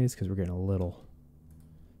guys because we're getting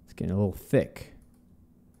it's getting a little thick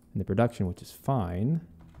in the production, which is fine.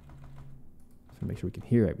 So make sure we can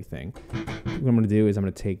hear everything. What I'm going to do is I'm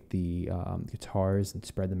going to take the guitars and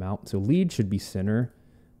spread them out. So lead should be center.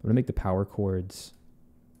 I'm going to make the power chords.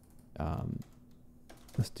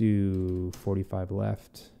 Let's do 45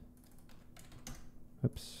 left.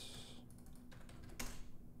 Oops.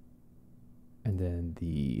 And then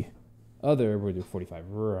the other, we'll do 45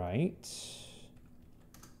 right.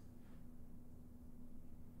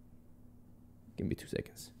 Give me 2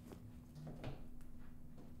 seconds.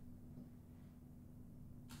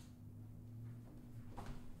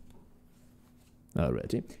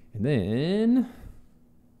 Alrighty. And then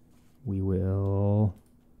we will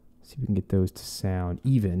see if we can get those to sound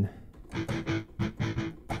even.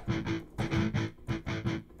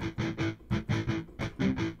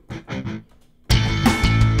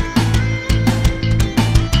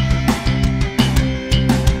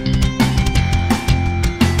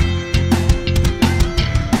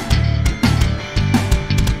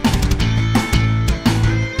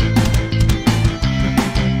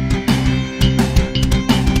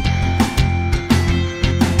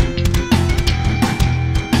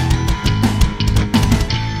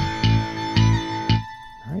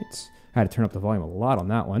 I had to turn up the volume a lot on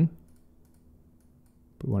that one.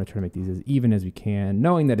 But we want to try to make these as even as we can,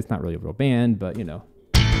 knowing that it's not really a real band, but you know.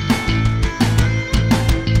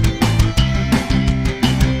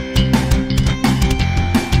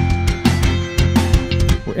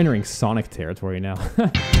 We're entering Sonic territory now. Just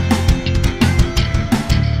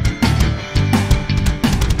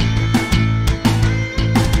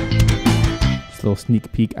a little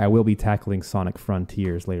sneak peek. I will be tackling Sonic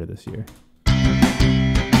Frontiers later this year.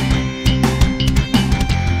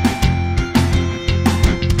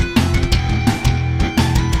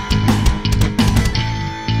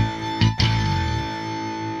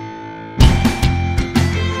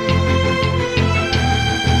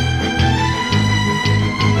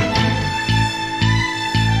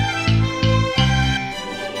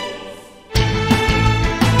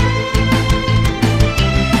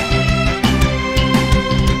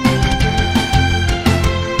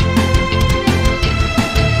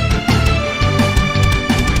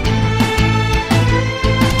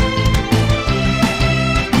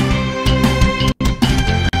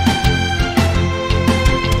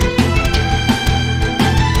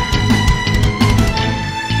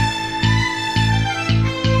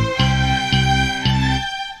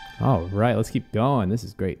 All right, let's keep going. This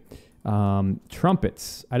is great.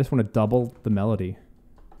 Trumpets. I just want to double the melody.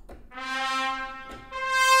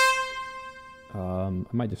 I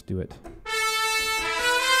might just do it.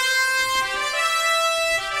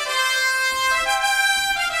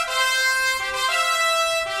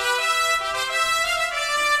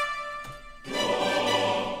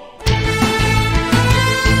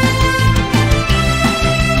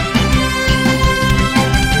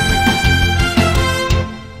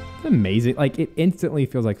 Amazing. Like, it instantly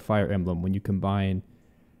feels like Fire Emblem when you combine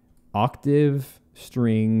octave,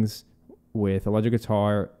 strings, with electric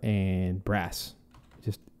guitar and brass.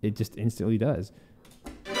 It just instantly does.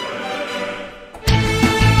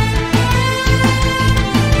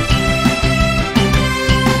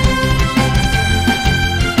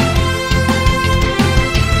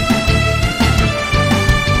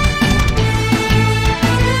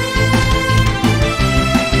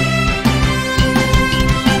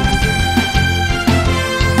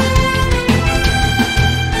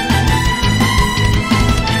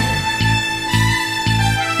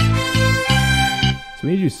 So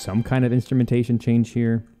we need to do some kind of instrumentation change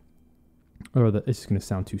here, or it's just going to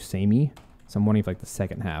sound too samey. So I'm wondering if like the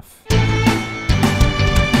second half.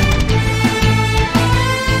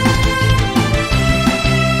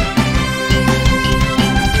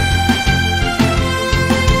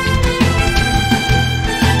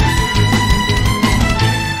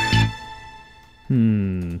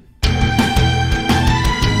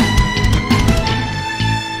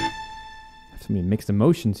 Have some mixed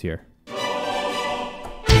emotions here.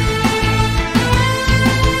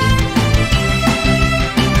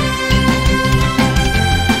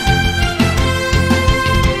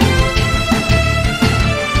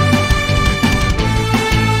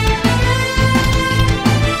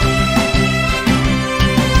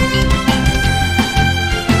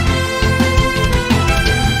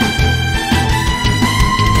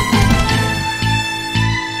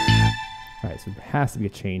 So there has to be a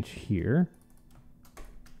change here.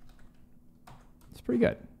 It's pretty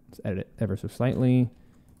good. Let's edit it ever so slightly.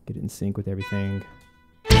 Get it in sync with everything.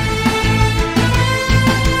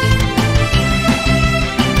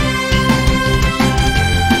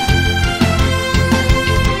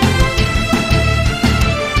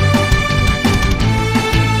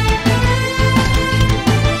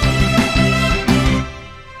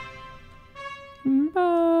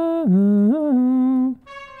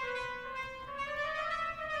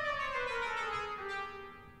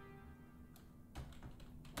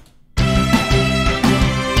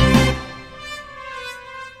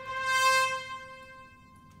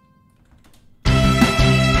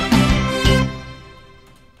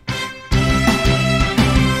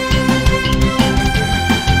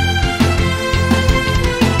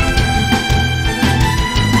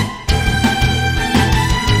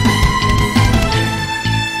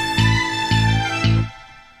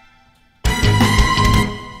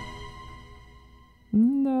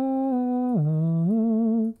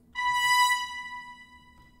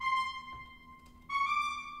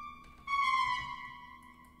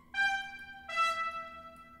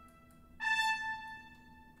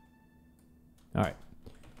 All right.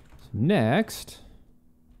 So next.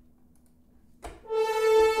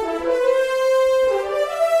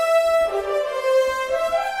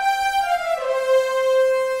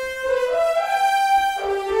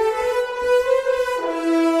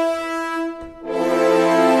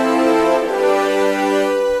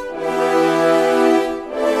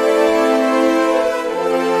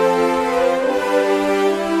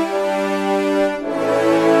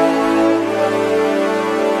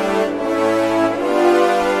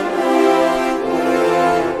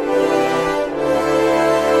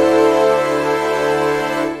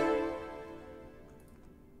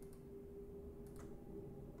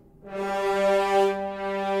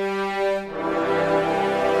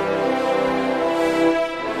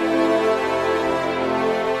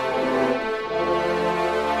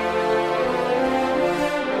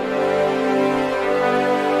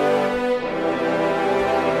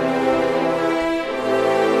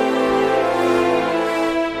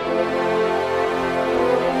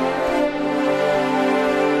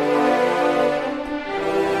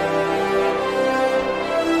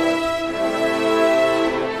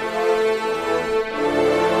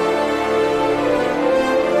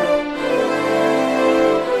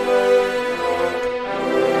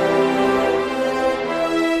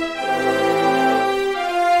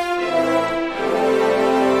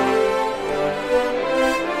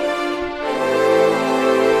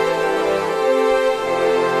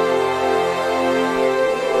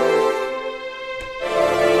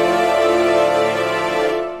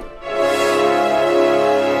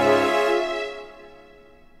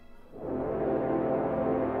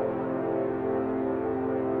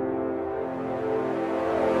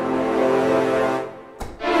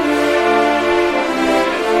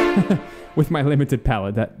 With my limited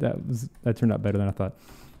palette, that turned out better than I thought.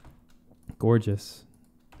 Gorgeous,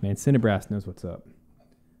 man. Cinebrass knows what's up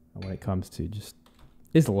when it comes to just.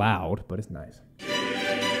 It's loud, but it's nice.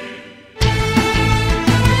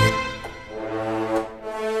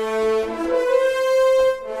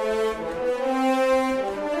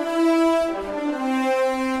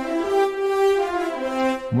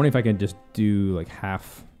 I'm wondering if I can just do like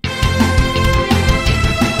half.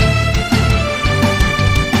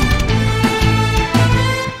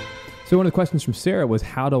 So one of the questions from Sarah was,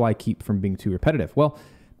 how do I keep from being too repetitive? Well,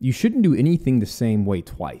 you shouldn't do anything the same way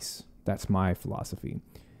twice. That's my philosophy.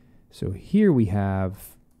 So here we have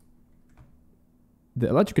the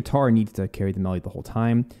electric guitar needs to carry the melody the whole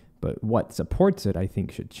time, but what supports it, I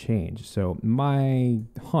think, should change. So my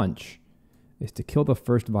hunch is to kill the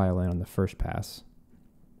first violin on the first pass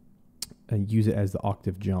and use it as the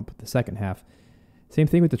octave jump the second half. Same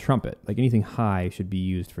thing with the trumpet. Like anything high should be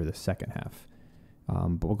used for the second half.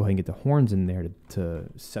 But we'll go ahead and get the horns in there to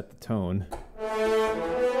set the tone.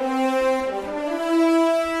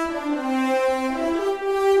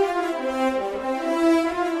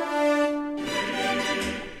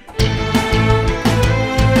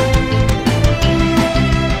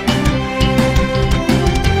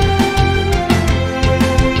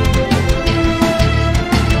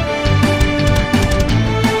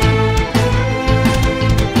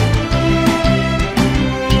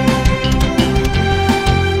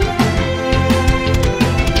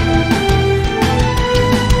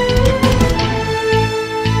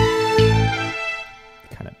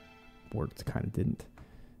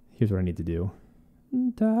 Here's what I need to do.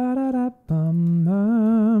 All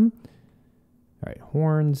right,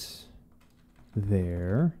 horns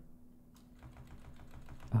there.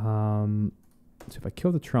 So if I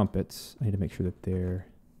kill the trumpets, I need to make sure that they're...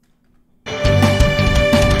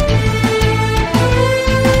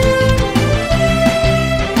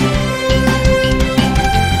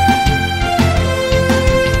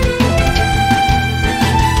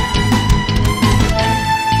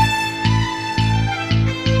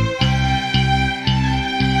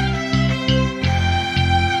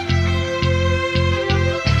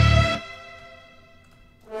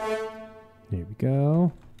 There we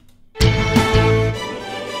go.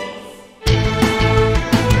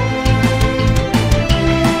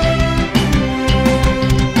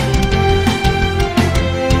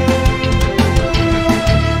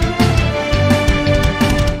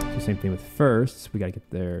 So same thing with firsts. We got to get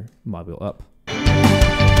their mod wheel up.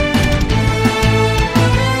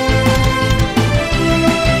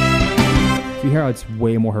 See how it's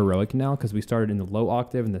way more heroic now because we started in the low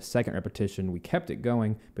octave and the second repetition we kept it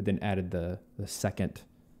going, but then added the second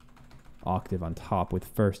octave on top with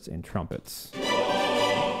firsts and trumpets. And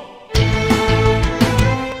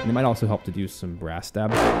it might also help to do some brass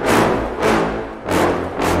stab.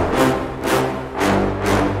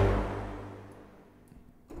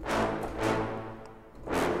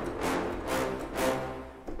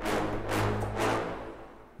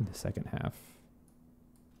 In the second half.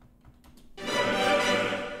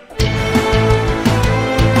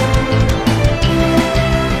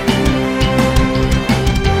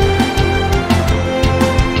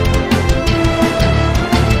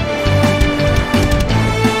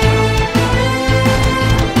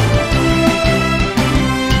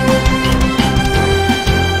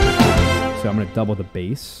 I'm going to double the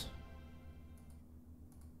bass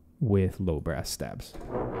with low brass stabs.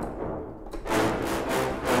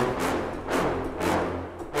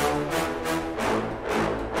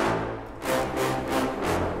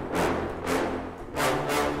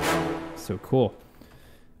 So cool.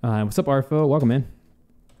 What's up, Arfo? Welcome in.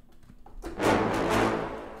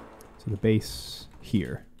 So the bass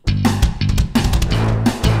here.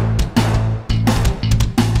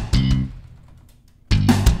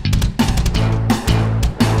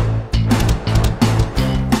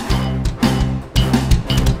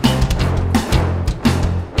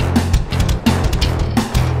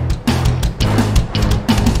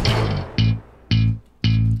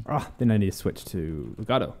 Then I need to switch to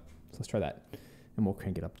legato. So let's try that. And we'll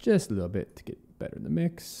crank it up just a little bit to get better in the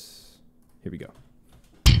mix. Here we go.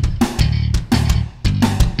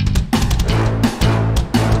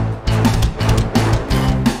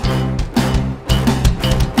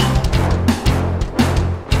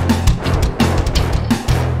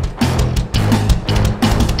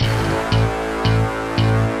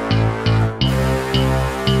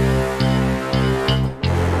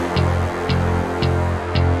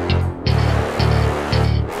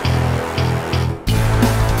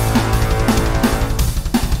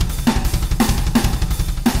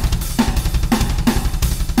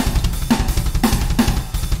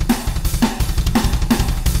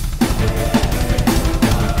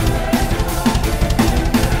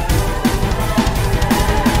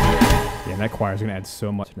 That choir is going to add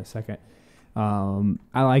so much in a second.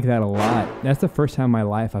 I like that a lot. That's the first time in my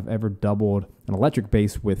life I've ever doubled an electric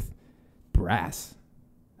bass with brass.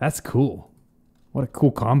 That's cool. What a cool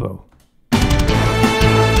combo.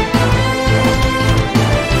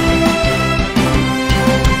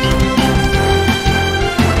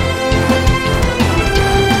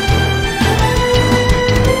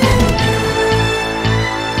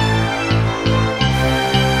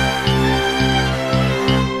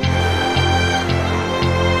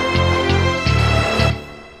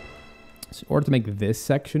 to make this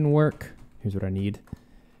section work, here's what I need.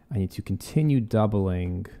 I need to continue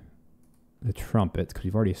doubling the trumpets because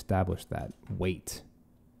we've already established that weight.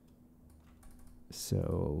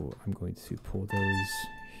 So I'm going to pull those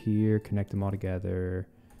here, connect them all together.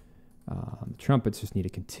 The trumpets just need to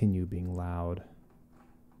continue being loud.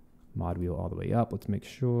 Mod wheel all the way up. Let's make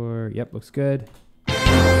sure. Yep, looks good.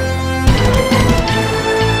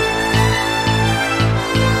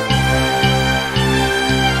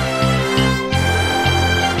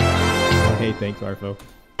 Hey, thanks, Arfo.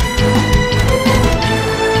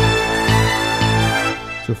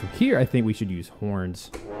 So from here, I think we should use horns.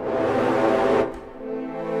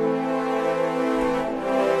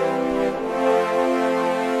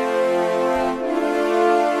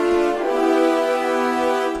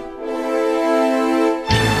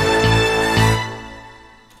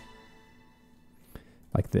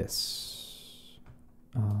 Like this.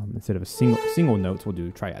 Instead of a single notes, we'll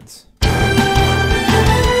do triads.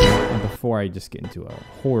 And before I just get into a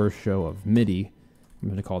horror show of MIDI, I'm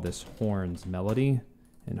going to call this horns melody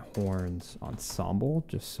and horns ensemble,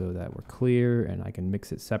 just so that we're clear and I can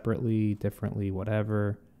mix it separately, differently,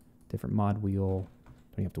 whatever. Different mod wheel.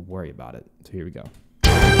 Don't even have to worry about it. So here we go.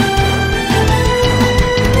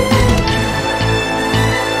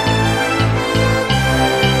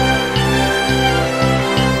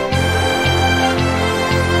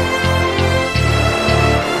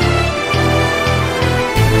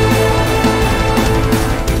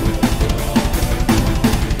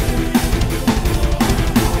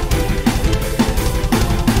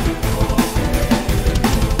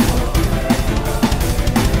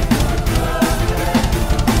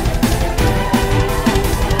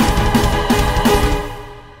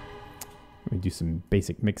 Do some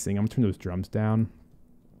basic mixing. I'm gonna turn those drums down.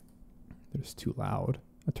 They're just too loud.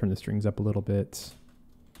 I'll turn the strings up a little bit.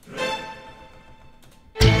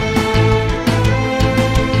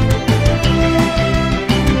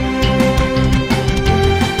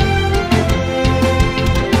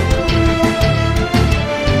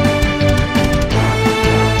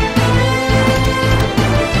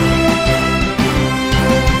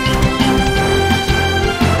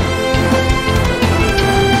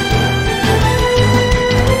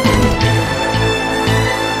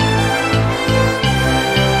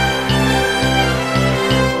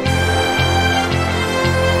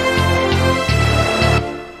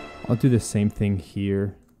 I'll do the same thing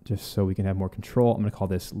here just so we can have more control. I'm going to call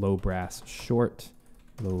this low brass short,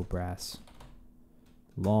 low brass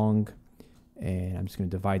long, and I'm just going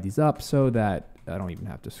to divide these up so that I don't even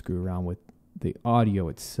have to screw around with the audio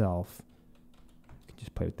itself. You can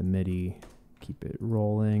just play with the MIDI, keep it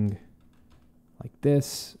rolling like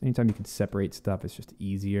this. Anytime you can separate stuff, it's just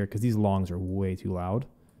easier because these longs are way too loud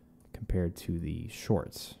compared to the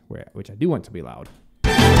shorts, which I do want to be loud.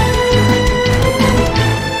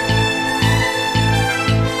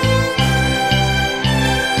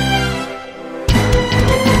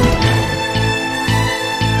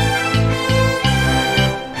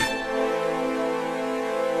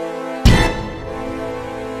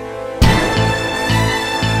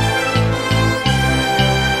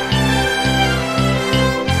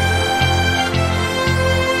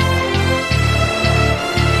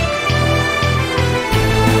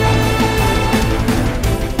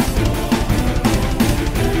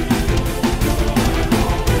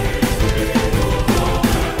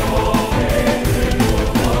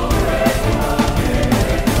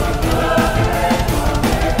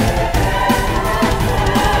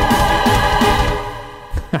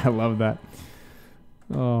 I love that.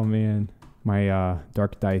 Oh man, my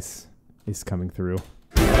dark dice is coming through. All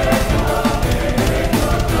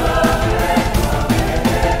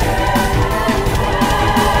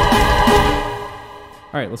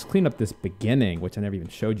right, let's clean up this beginning, which I never even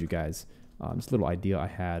showed you guys. This little idea I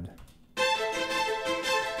had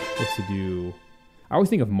was to do. I always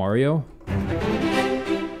think of Mario.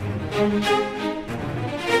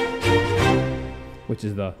 Which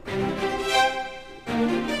is the.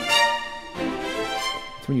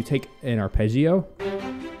 It's when you take an arpeggio,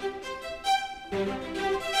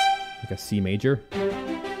 like a C major,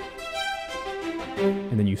 and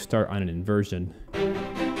then you start on an inversion.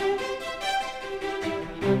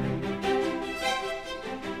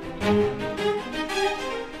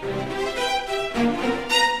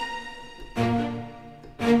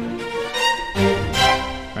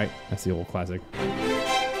 Right, that's the old classic.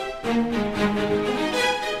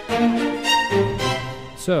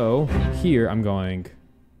 So here I'm going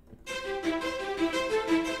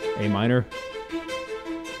A minor,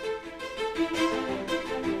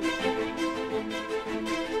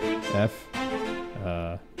 F,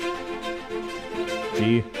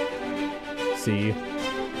 G, See?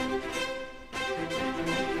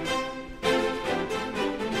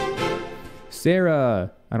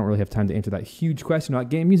 Sarah, I don't really have time to answer that huge question about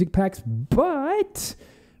game music packs, but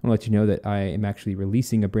I'll let you know that I am actually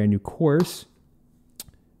releasing a brand new course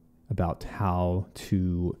about how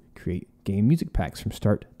to create game music packs from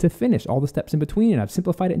start to finish, all the steps in between, and I've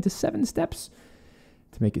simplified it into 7 steps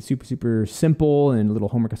to make it super, super simple and little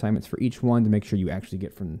homework assignments for each one to make sure you actually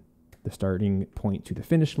get from the starting point to the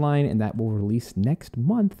finish line, and that will release next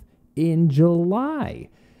month in July.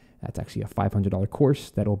 That's actually a $500 course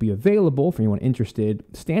that will be available for anyone interested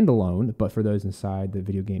standalone, but for those inside the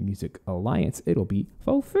Video Game Music Alliance, it'll be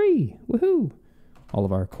for free. Woohoo! All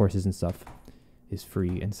of our courses and stuff is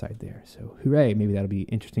free inside there. So hooray, maybe that'll be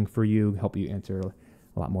interesting for you, help you answer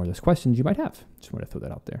a lot more of those questions you might have. Just want to throw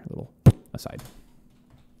that out there, a little aside.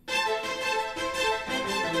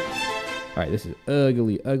 All right, this is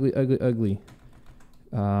ugly, ugly, ugly, ugly.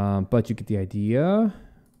 But you get the idea.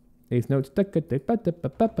 Eighth notes.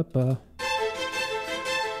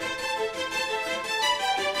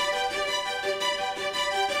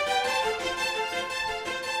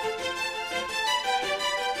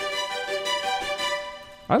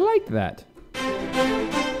 I like that.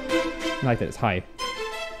 I like that it's high.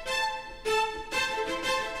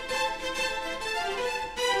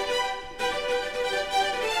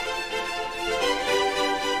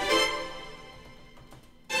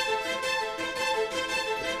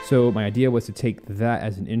 So my idea was to take that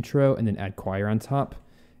as an intro and then add choir on top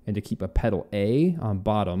and to keep a pedal A on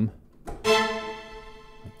bottom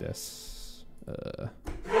like this. Ooh,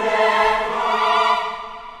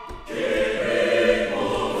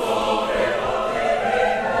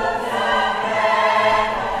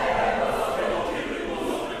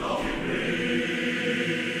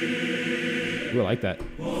 I like that.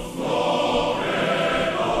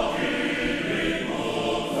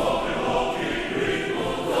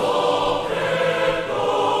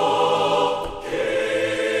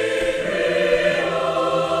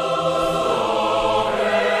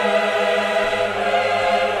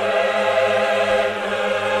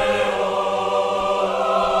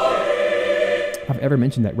 Ever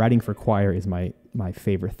mentioned that writing for choir is my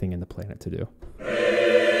favorite thing in the planet to do.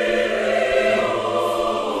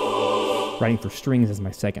 Writing for strings is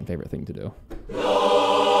my second favorite thing to do.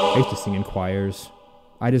 I used to sing in choirs.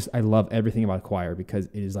 I love everything about choir because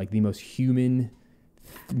it is like the most human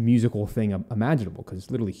musical thing imaginable, because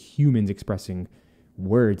it's literally humans expressing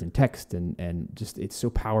words and text and just it's so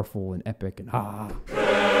powerful and epic and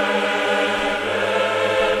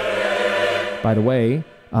By the way,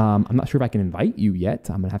 I'm not sure if I can invite you yet.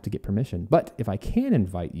 I'm going to have to get permission. But if I can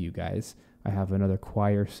invite you guys, I have another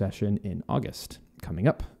choir session in August coming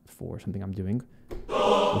up for something I'm doing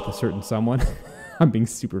with a certain someone. I'm being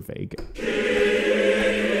super vague.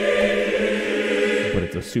 But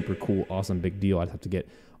it's a super cool, awesome, big deal. I'd have to get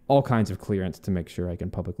all kinds of clearance to make sure I can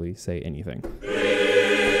publicly say anything.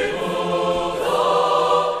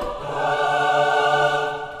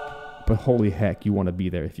 But holy heck, you want to be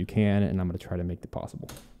there if you can, and I'm going to try to make it possible.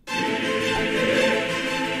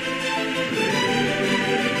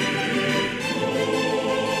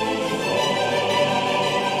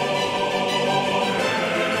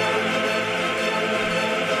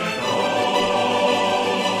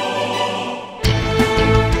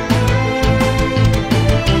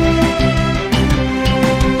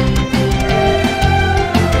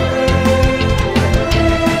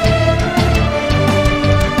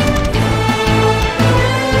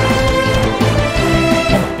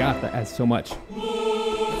 So much.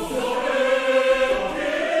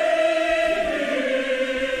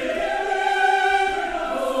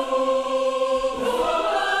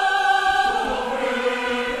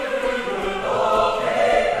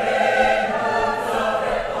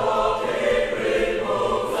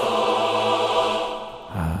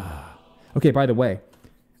 Okay, by the way,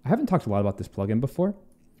 I haven't talked a lot about this plugin before.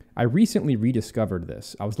 I recently rediscovered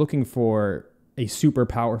this. I was looking for a super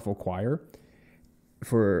powerful choir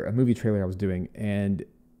for a movie trailer I was doing, and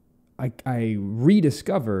I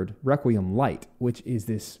rediscovered Requiem Lite, which is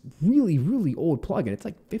this really, really old plugin. It's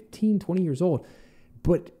like 15, 20 years old,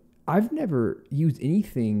 but I've never used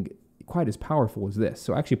anything quite as powerful as this.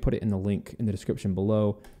 So I actually put it in the link in the description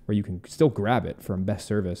below where you can still grab it from Best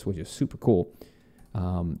Service, which is super cool.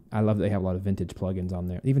 I love that they have a lot of vintage plugins on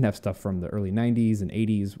there. They even have stuff from the early 90s and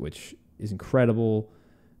 80s, which is incredible.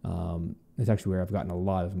 It's actually where I've gotten a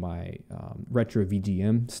lot of my retro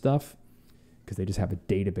VGM stuff, because they just have a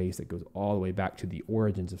database that goes all the way back to the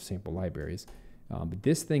origins of sample libraries. But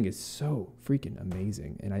this thing is so freaking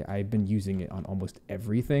amazing, and I've been using it on almost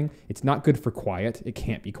everything. It's not good for quiet. It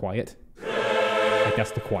can't be quiet. Like,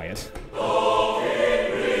 that's the quiet.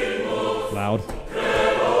 loud.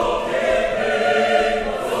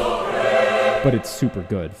 But it's super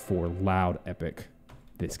good for loud, epic,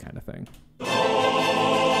 this kind of thing.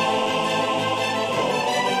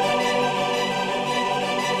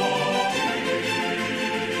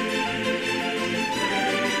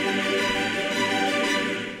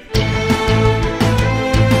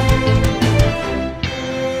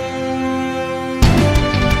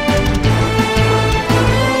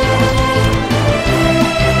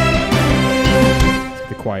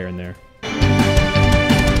 Choir in there.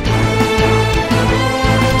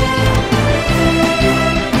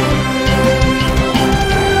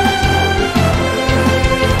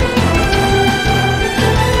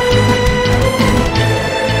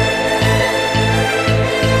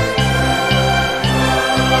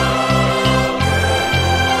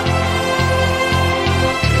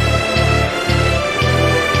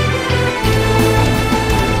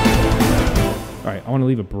 All right, I want to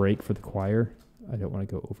leave a break for the choir. I don't want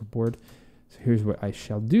to go overboard. So here's what I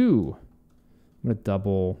shall do. I'm going to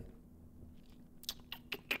double,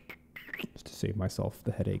 just to save myself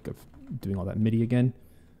the headache of doing all that MIDI again.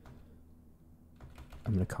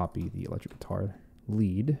 I'm going to copy the electric guitar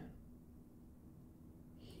lead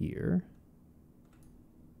here.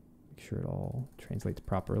 Make sure it all translates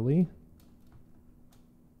properly.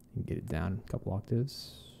 And get it down a couple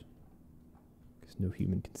octaves, because no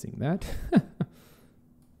human can sing that.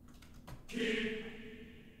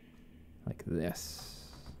 Like this.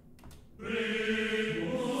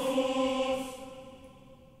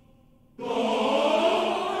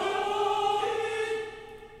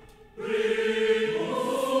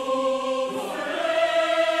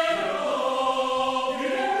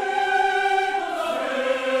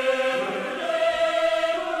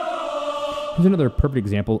 Here's another perfect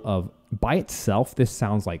example of, by itself, this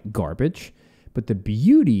sounds like garbage, but the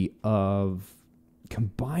beauty of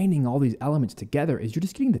combining all these elements together is you're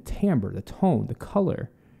just getting the timbre, the tone, the color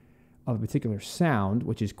of a particular sound,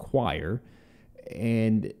 which is choir,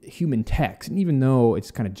 and human text. And even though it's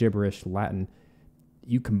kind of gibberish Latin,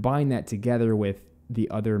 you combine that together with the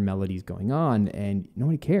other melodies going on, and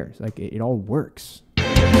nobody cares. Like, it all works.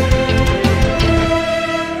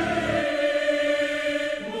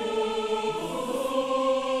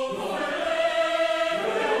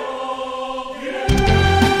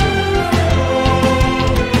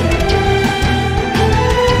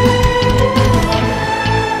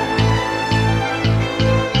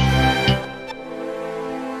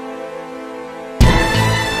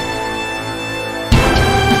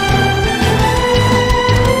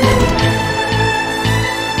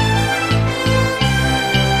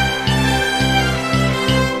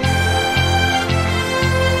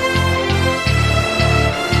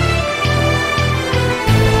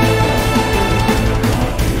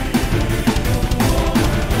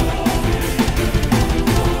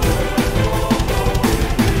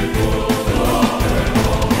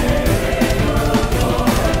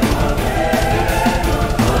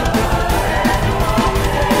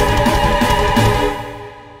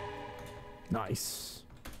 Nice.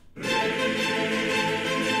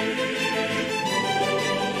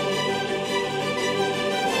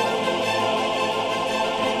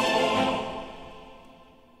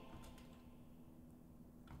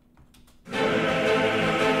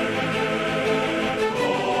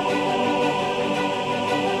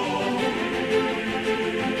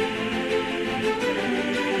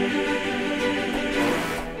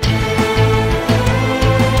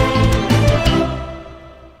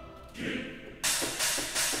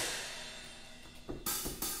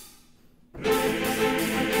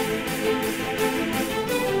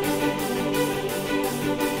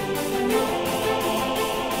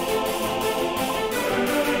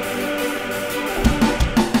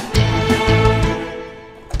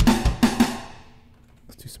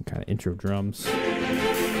 Intro drums.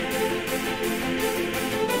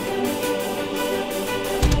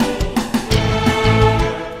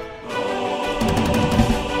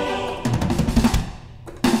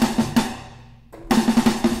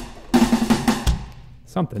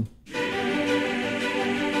 Something.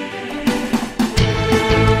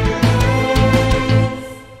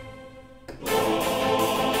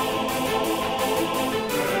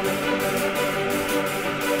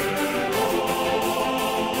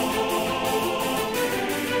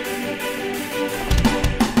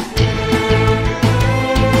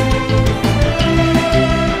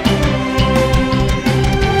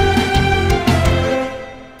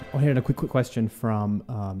 A quick question from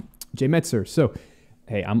Jay Metzer. So,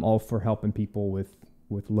 hey, I'm all for helping people with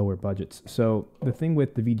lower budgets. So the thing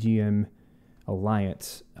with the VGM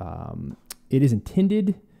Alliance, it is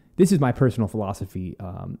intended this is my personal philosophy,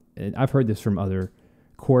 and I've heard this from other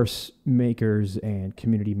course makers and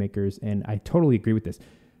community makers, and I totally agree with this.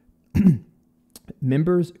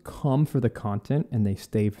 Members come for the content and they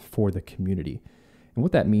stay for the community. And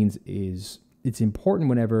what that means is it's important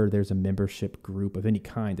whenever there's a membership group of any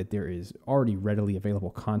kind that there is already readily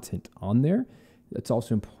available content on there. It's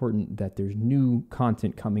also important that there's new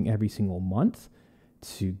content coming every single month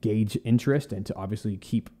to gauge interest and to obviously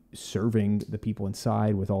keep serving the people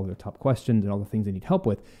inside with all their top questions and all the things they need help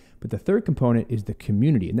with. But the third component is the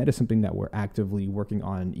community. And that is something that we're actively working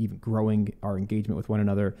on, even growing our engagement with one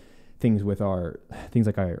another, things like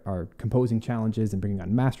our composing challenges and bringing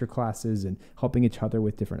on master classes and helping each other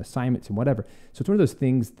with different assignments and whatever. So it's one of those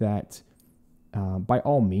things that by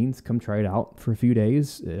all means, come try it out for a few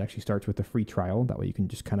days. It actually starts with a free trial. That way you can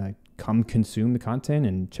just kind of come consume the content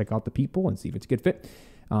and check out the people and see if it's a good fit.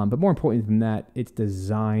 But more importantly than that, it's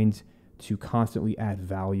designed to constantly add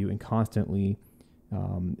value and constantly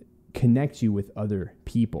connect you with other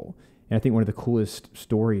people. And I think one of the coolest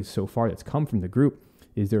stories so far that's come from the group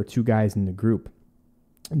is there are two guys in the group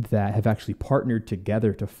that have actually partnered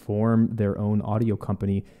together to form their own audio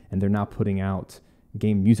company, and they're now putting out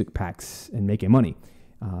game music packs and making money.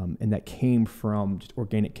 And that came from just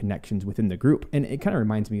organic connections within the group. And it kind of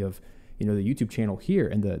reminds me of, the YouTube channel here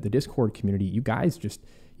and the Discord community. You guys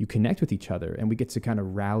you connect with each other, and we get to kind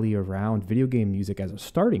of rally around video game music as a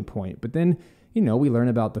starting point. But then, we learn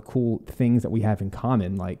about the cool things that we have in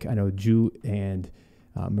common. Like I know Ju and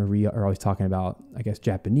Maria are always talking about, I guess,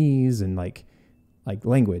 Japanese and like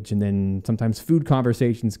language. And then sometimes food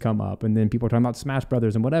conversations come up, and then people are talking about Smash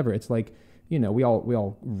Brothers and whatever. It's like, we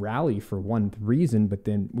all rally for one reason, but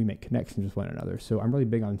then we make connections with one another. So I'm really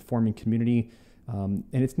big on forming community. And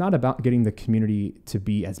it's not about getting the community to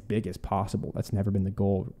be as big as possible. That's never been the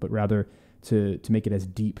goal, but rather to make it as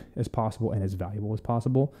deep as possible and as valuable as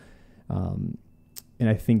possible. And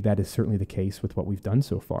I think that is certainly the case with what we've done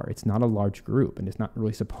so far. It's not a large group, and it's not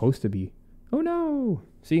really supposed to be. Oh no!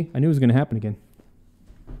 See, I knew it was going to happen again.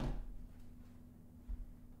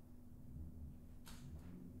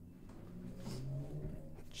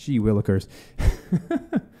 Gee willikers.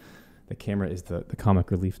 The camera is the comic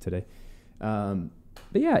relief today. But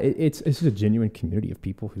yeah, it's just a genuine community of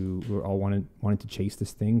people who are all wanted to chase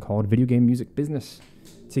this thing called video game music business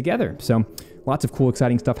together. So lots of cool,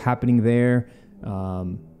 exciting stuff happening there.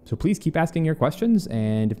 So please keep asking your questions,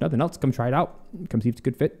 and if nothing else, come try it out. Come see if it's a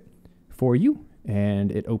good fit for you.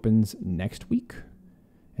 And it opens next week.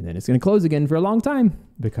 And then it's going to close again for a long time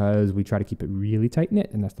because we try to keep it really tight knit,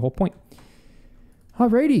 and that's the whole point.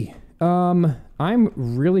 Alrighty. I'm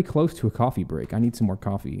really close to a coffee break. I need some more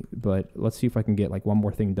coffee, but let's see if I can get like one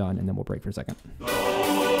more thing done, and then we'll break for a second.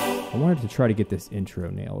 I wanted to try to get this intro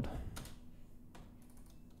nailed.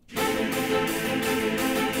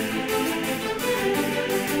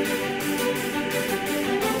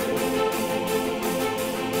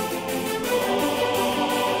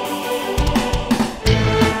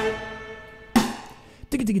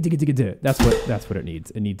 That's what it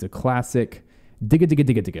needs. It needs a classic digga digga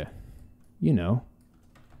digga digga.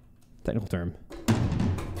 Technical term.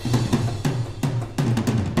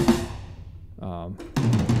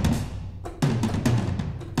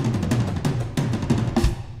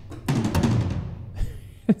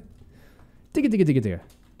 Digga digga digga digga.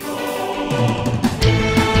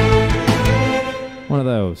 One of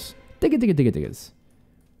those. Digga digga digga diggas.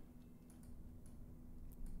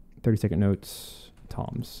 30-second notes.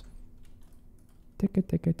 Toms. Ticka,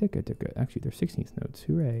 ticka, ticka, ticka. Actually, they're 16th notes.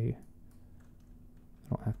 Hooray. I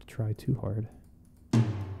don't have to try too hard.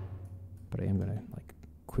 But I am going to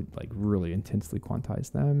really intensely quantize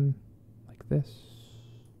them like this.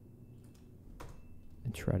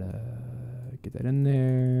 And try to get that in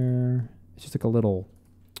there. It's just like a little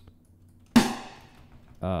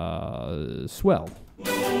swell.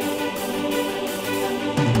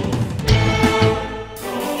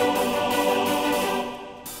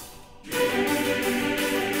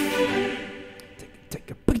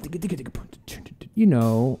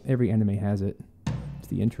 Every anime has it. It's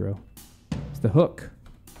the intro. It's the hook.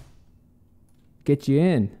 Get you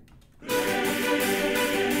in.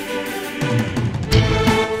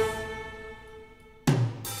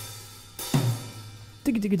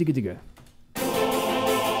 Digga digga digga digga.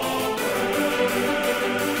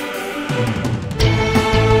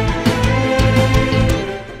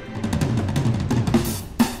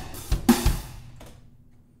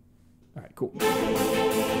 All right, cool.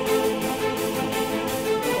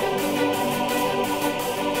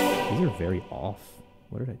 These are very off.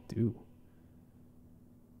 What did I do?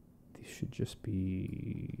 These should just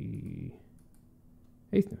be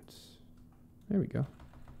eighth notes. There we go.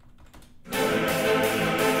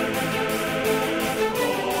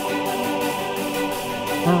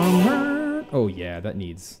 Oh yeah, that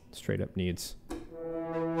needs, straight up needs.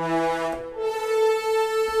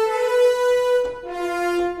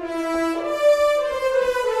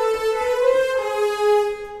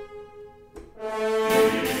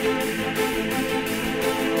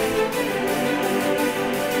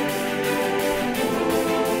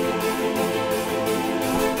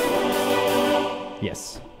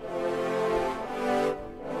 Yes.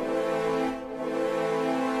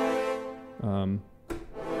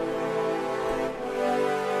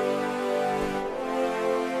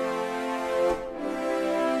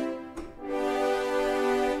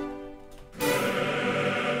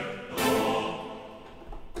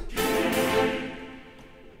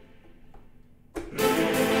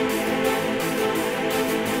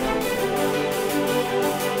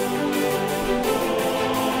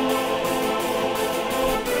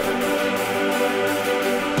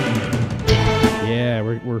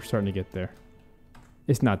 We're starting to get there.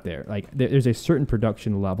 It's not there. Like there's a certain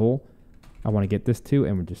production level I want to get this to,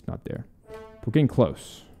 and we're just not there. We're getting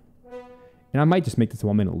close. And I might just make this a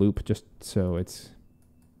 1 minute loop just so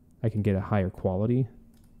I can get a higher quality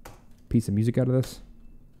piece of music out of this.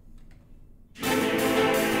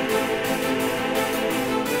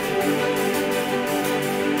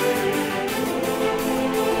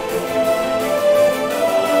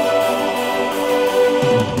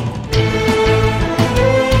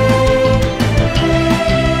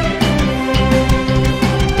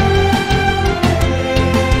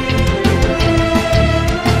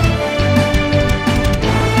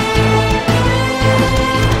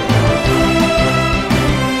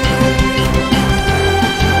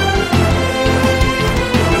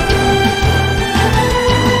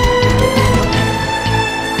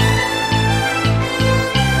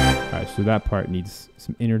 So that part needs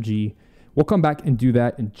some energy. We'll come back and do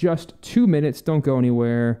that in just 2 minutes. Don't go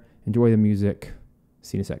anywhere. Enjoy the music.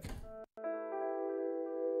 See you in a sec.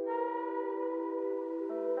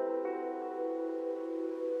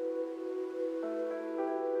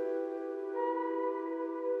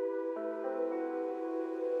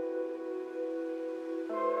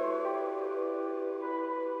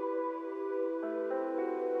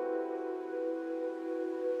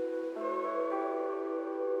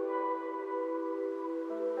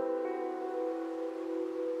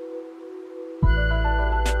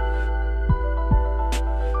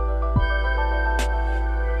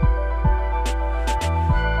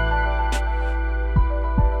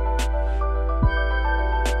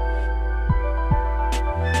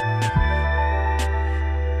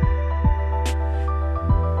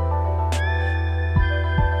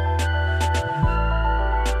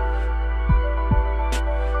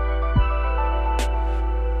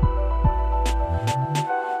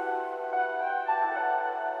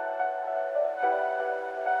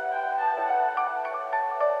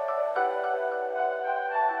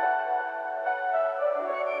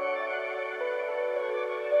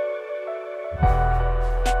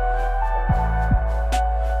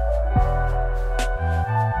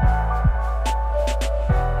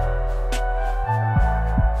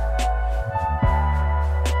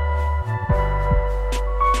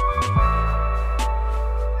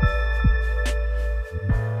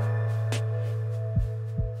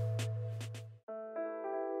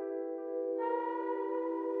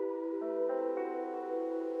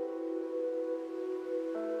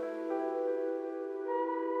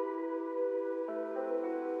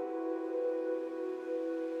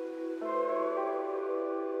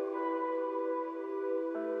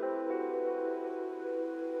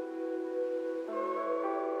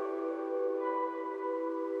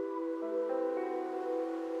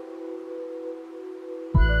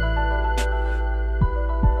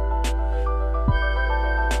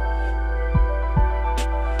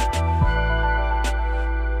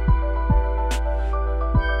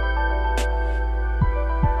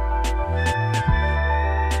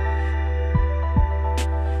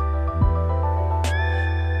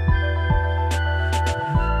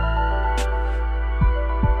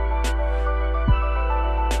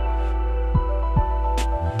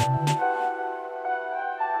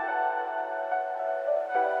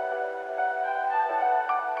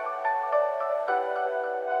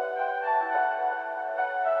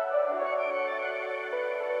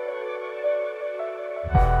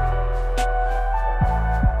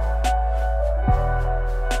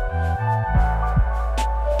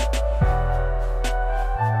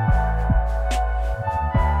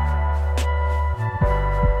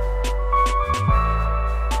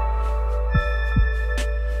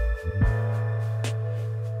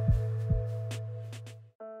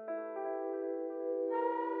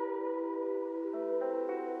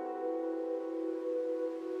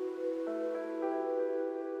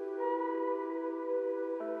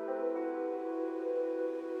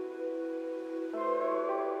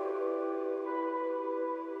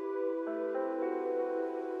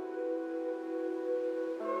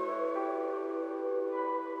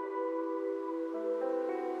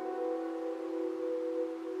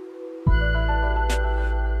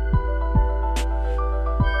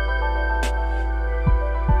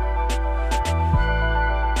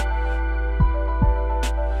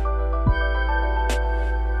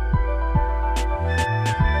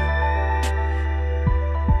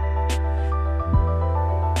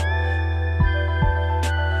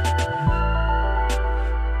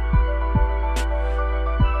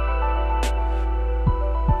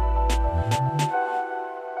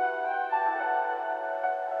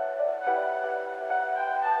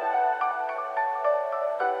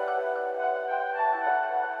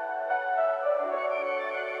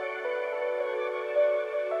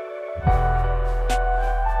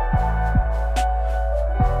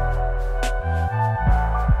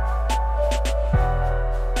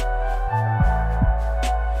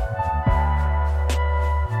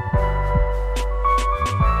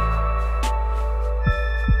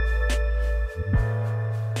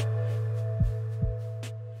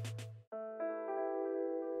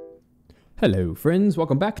 Hello, friends.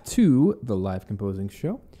 Welcome back to the Live Composing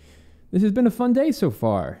Show. This has been a fun day so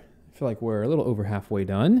far. I feel like we're a little over halfway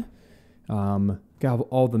done. Got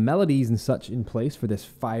all the melodies and such in place for this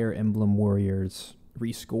Fire Emblem Warriors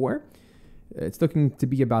rescore. It's looking to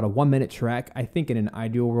be about a 1-minute track. I think in an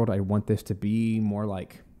ideal world, I want this to be more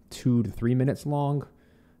like 2 to 3 minutes long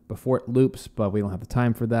before it loops, but we don't have the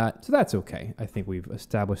time for that, so that's okay. I think we've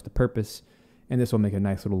established the purpose, and this will make a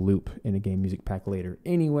nice little loop in a game music pack later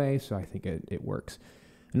anyway, so I think it works.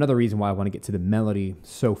 Another reason why I want to get to the melody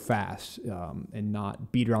so fast and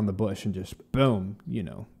not beat around the bush and just boom,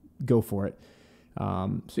 go for it.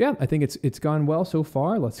 So yeah, I think it's gone well so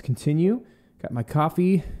far. Let's continue. Got my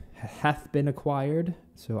coffee, hath been acquired,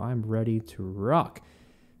 so I'm ready to rock.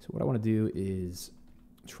 So what I want to do is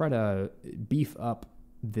try to beef up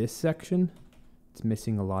this section. It's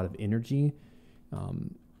missing a lot of energy.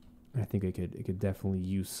 I think it could definitely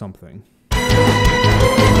use something. I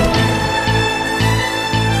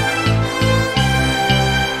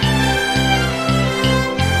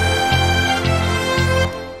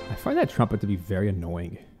find that trumpet to be very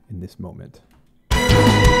annoying in this moment. So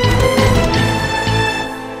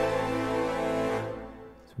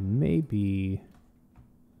maybe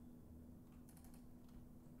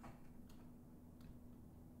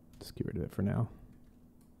just get rid of it for now.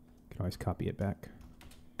 Can always copy it back.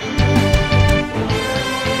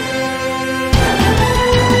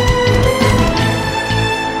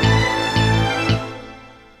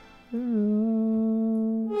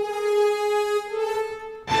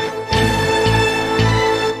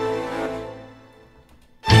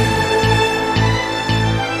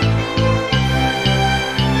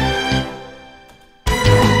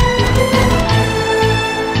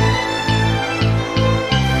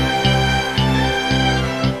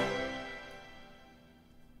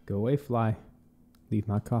 Go away, fly. Leave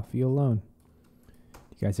my coffee alone.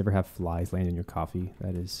 You guys ever have flies land in your coffee?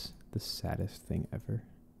 That is the saddest thing ever.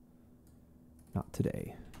 Not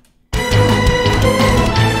today.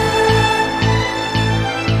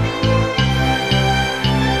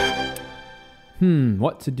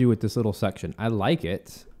 What to do with this little section? I like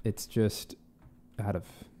it. It's just out of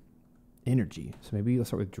energy. So maybe let's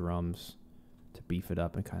start with drums to beef it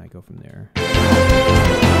up and kind of go from there.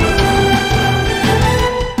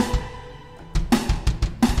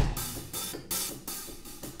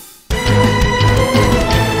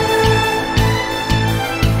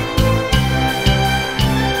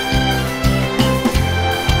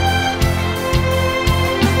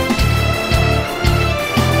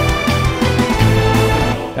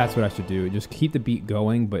 That's what I should do. Just keep the beat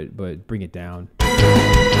going, but bring it down.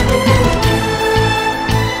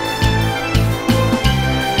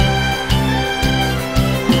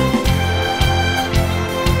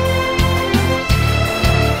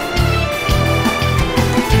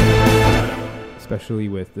 Especially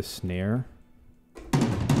with the snare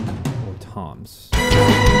or toms.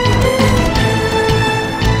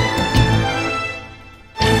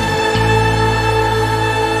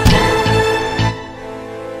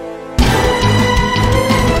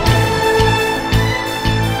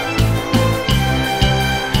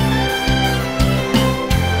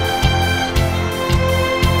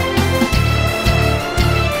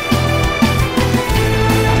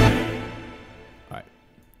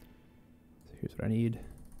 I need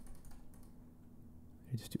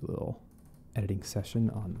I just do a little editing session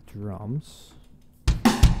on the drums.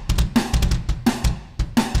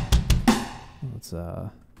 Let's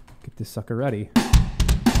get this sucker ready.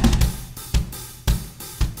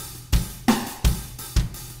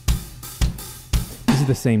 This is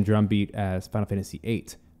the same drum beat as Final Fantasy VIII.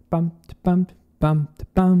 Bum bum bum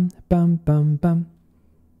bum bum bum bum.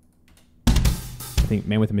 I think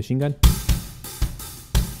Man with a Machine Gun.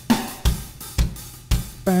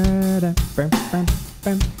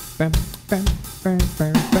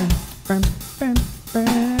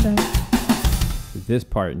 This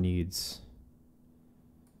part needs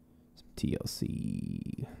some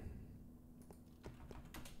TLC.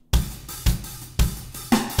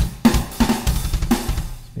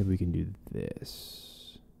 Maybe we can do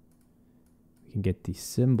this. We can get the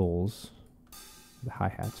cymbals, the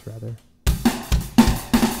hi-hats rather,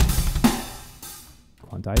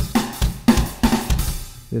 quantized.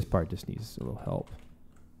 This part just needs a little help.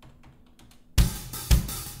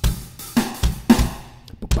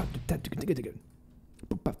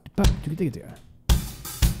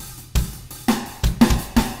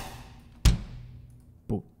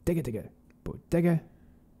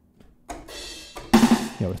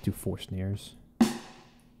 Yeah, let's do 4 snares.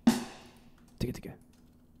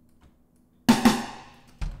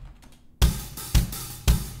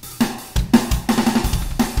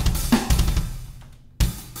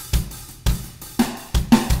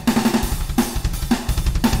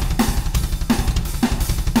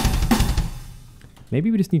 Maybe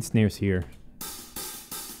we just need snares here.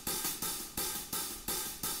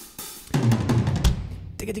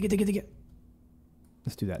 Dig it.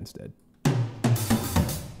 Let's do that instead.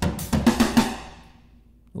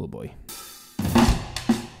 Oh boy.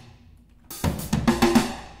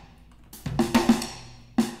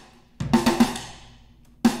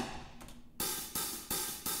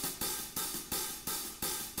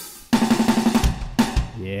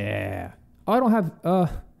 Yeah. Oh, I don't have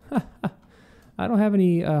I don't have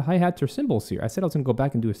any hi-hats or cymbals here. I said I was gonna go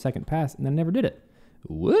back and do a second pass, and I never did it.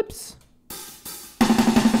 Whoops. Let's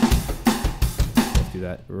do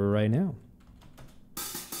that right now.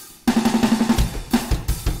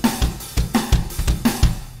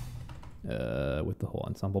 With the whole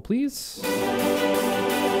ensemble, please.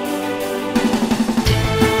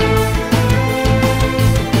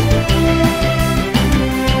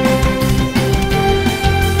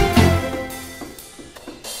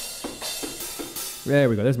 There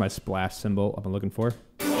we go. There's my splash cymbal I've been looking for.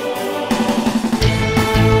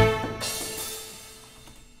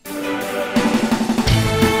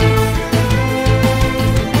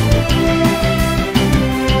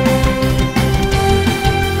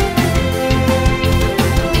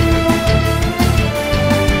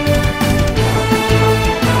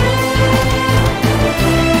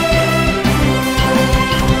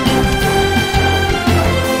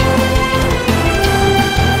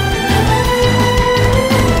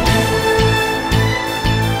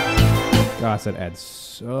 Gosh, that adds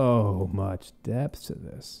so much depth to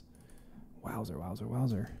this. Wowzer.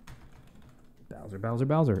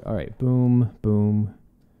 Bowser. All right, boom.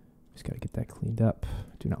 Just gotta get that cleaned up.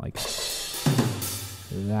 Do not like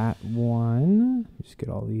that one. Just get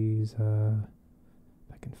all these, if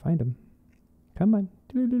I can find them. Come on.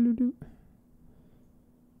 There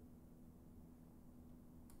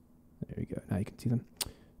you go. Now you can see them.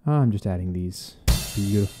 I'm just adding these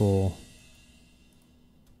beautiful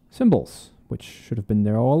cymbals, which should have been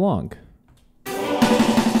there all along.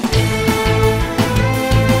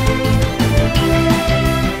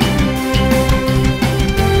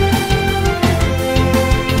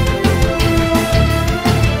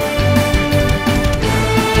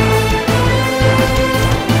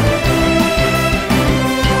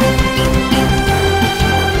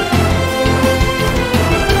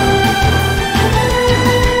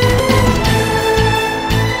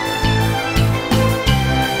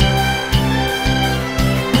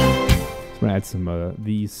 Add some of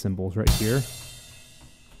these cymbals right here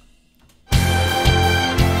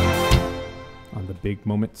on the big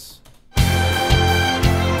moments.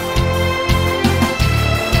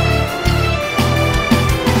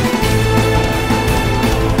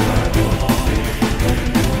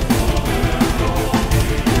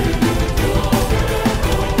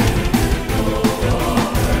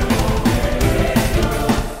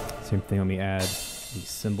 Same thing, let me add these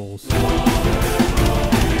cymbals.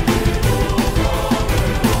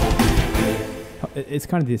 It's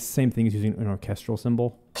kind of the same thing as using an orchestral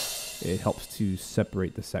cymbal. It helps to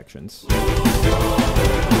separate the sections.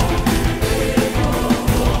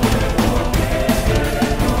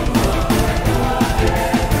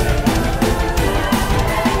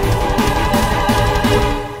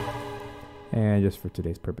 And just for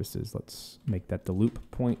today's purposes, let's make that the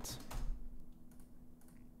loop point.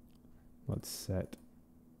 Let's set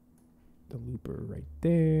the looper right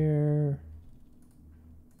there.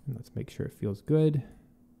 And let's make sure it feels good.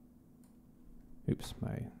 Oops,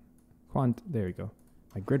 there we go.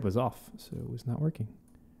 My grid was off, so it was not working.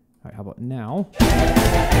 All right, how about now?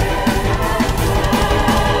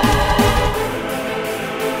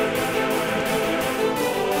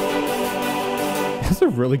 That's a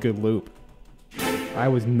really good loop. I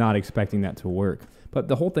was not expecting that to work. But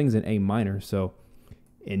the whole thing's in A minor, so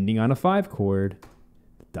ending on a 5 chord,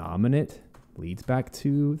 dominant leads back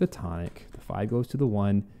to the tonic. The 5 goes to the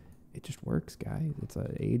 1. It just works, guys. It's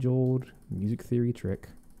an age-old music theory trick.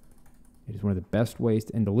 It is one of the best ways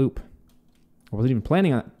to end a loop. I wasn't even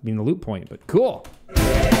planning on it being the loop point, but cool.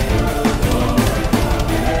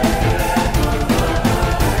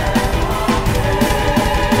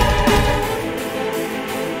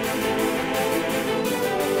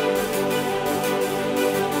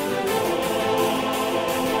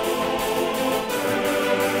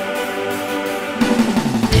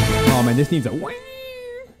 Oh man, this needs a right.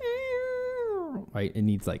 It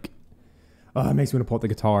needs like, oh, it makes me want to pull out the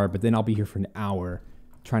guitar, but then I'll be here for an hour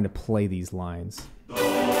trying to play these lines.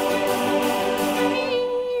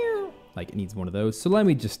 Like it needs one of those. So let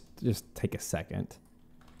me just take a second.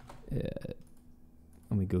 Let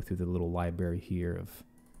me go through the little library here of,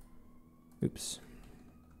 oops,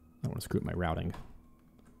 I don't want to screw up my routing.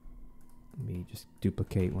 Let me just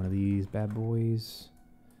duplicate one of these bad boys.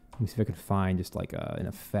 Let me see if I can find just like an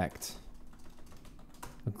effect.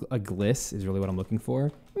 A gliss is really what I'm looking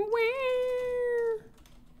for.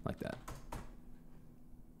 Like that.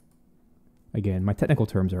 Again, my technical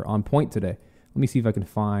terms are on point today. Let me see if I can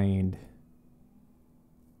find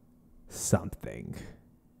something.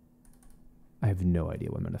 I have no idea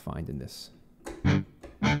what I'm going to find in this.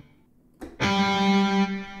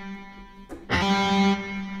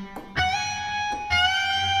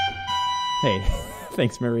 Hey,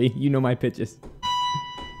 thanks, Marie. You know my pitches.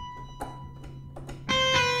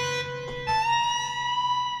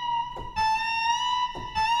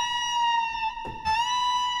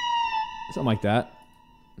 Something like that.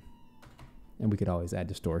 And we could always add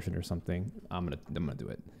distortion or something. I'm gonna do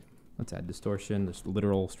it. Let's add distortion. There's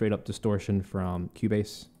literal straight up distortion from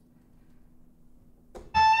Cubase.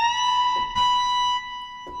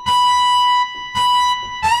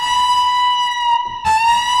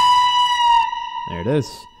 There it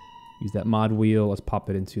is. Use that mod wheel. Let's pop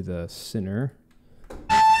it into the center.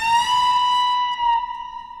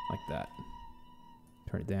 Like that.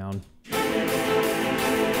 Turn it down.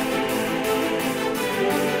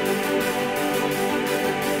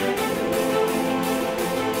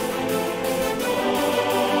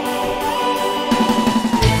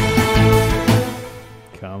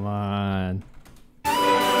 Come on.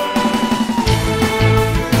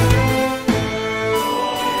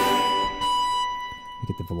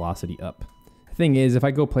 Get the velocity up. The thing is, if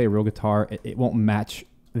I go play a real guitar, it won't match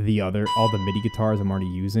all the MIDI guitars I'm already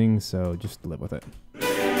using, so just live with it.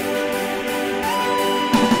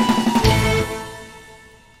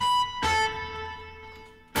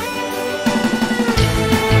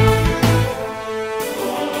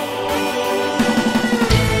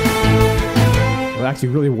 Well, it actually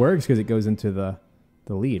really works because it goes into the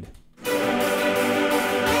lead.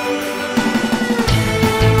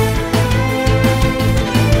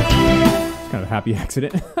 Kind of a happy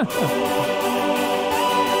accident.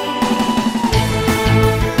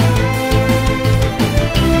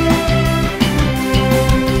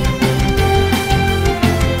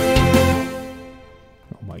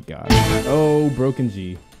 Oh my God. Oh, broken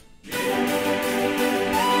G.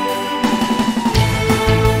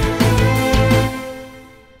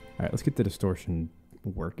 All right, let's get the distortion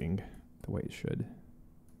working the way it should.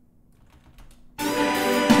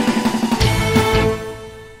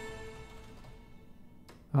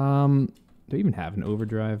 Do I even have an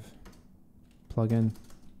overdrive plugin?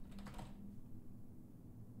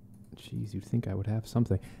 Jeez, you'd think I would have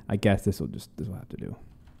something. I guess this will have to do.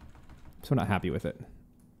 So I'm not happy with it.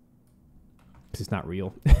 Because it's not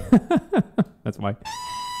real. That's why.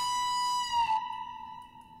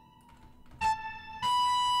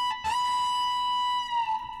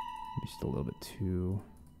 Just a little bit too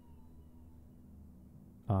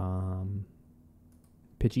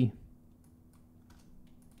pitchy.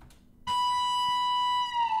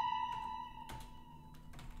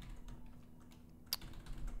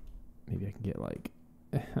 Maybe I can get like,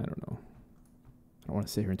 I don't know. I don't want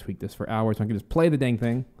to sit here and tweak this for hours. So I can just play the dang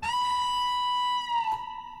thing.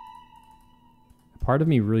 Part of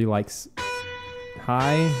me really likes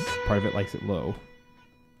high. Part of it likes it low.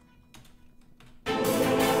 Can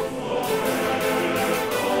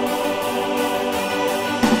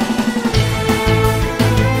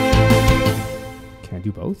I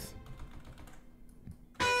do both?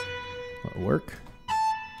 Will it work?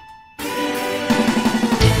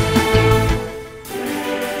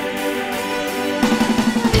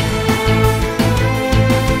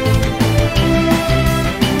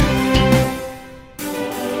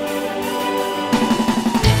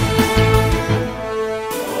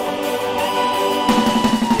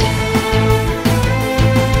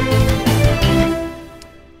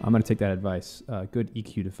 I'm going to take that advice. Good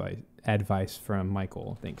EQ advice from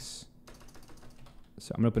Michael. Thanks.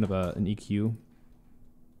 So I'm going to open up an EQ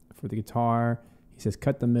for the guitar. He says,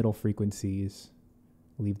 cut the middle frequencies,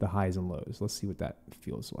 leave the highs and lows. Let's see what that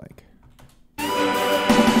feels like.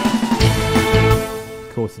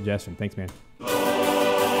 Cool suggestion. Thanks, man.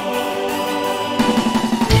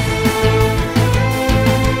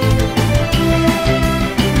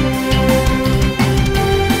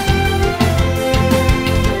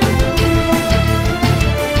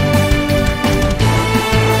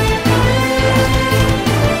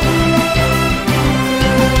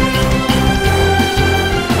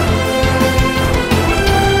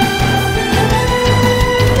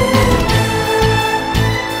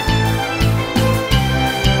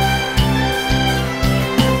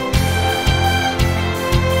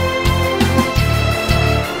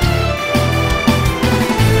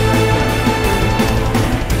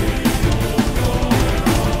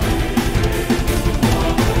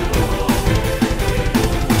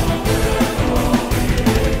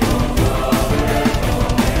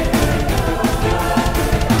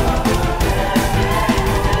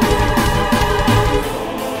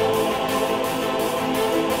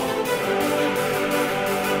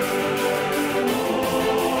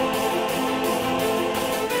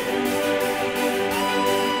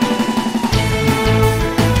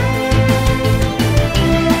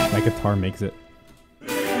 guitar makes it.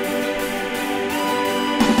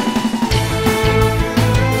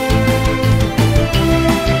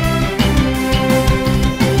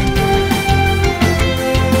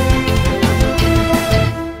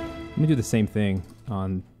 Let me do the same thing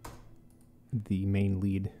on the main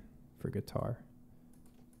lead for guitar.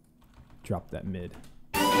 Drop that mid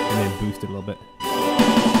and then boost it a little bit.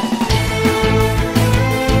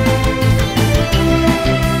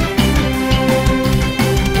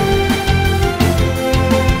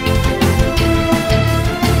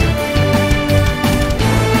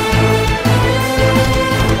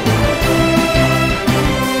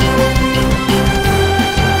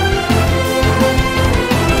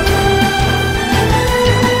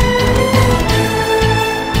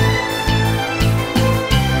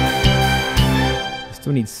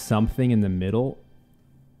 Still need something in the middle.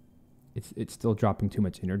 It's still dropping too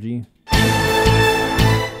much energy.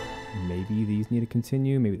 Maybe these need to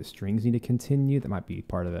continue. Maybe the strings need to continue. That might be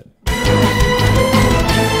part of it.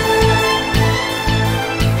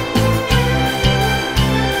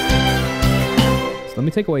 So let me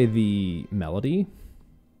take away the melody,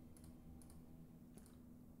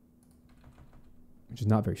 which is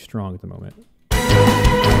not very strong at the moment.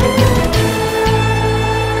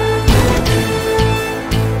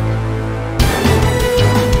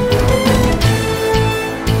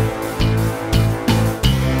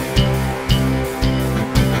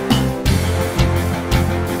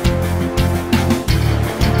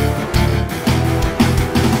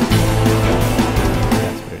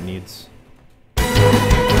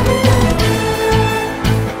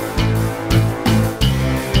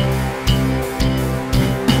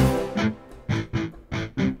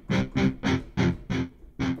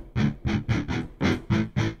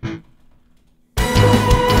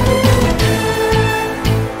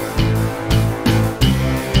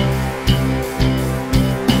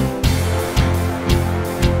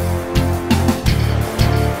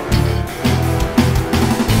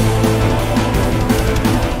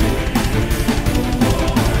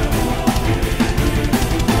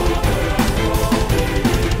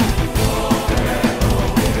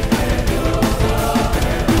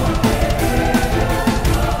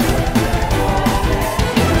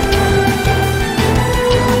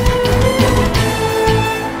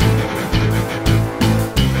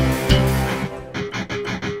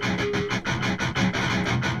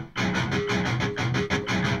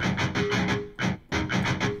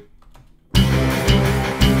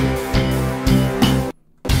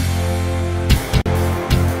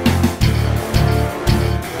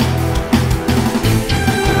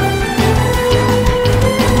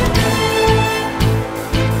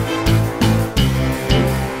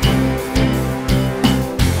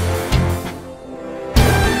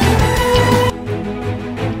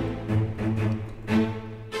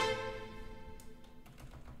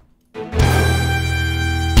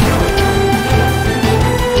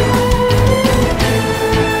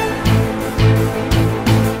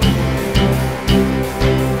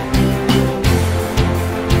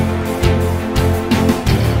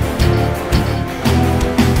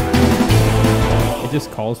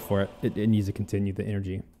 For it. It needs to continue the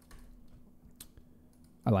energy.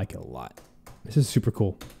 I like it a lot. This is super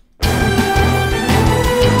cool.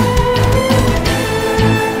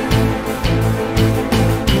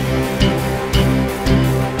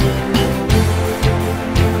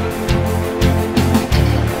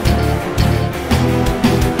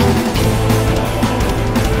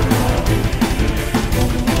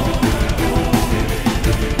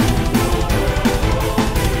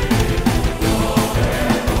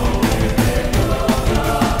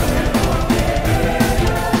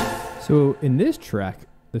 So in this track,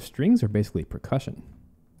 the strings are basically percussion.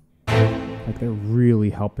 Like they're really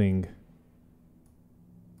helping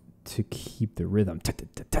to keep the rhythm. So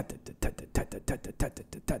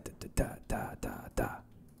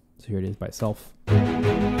here it is by itself.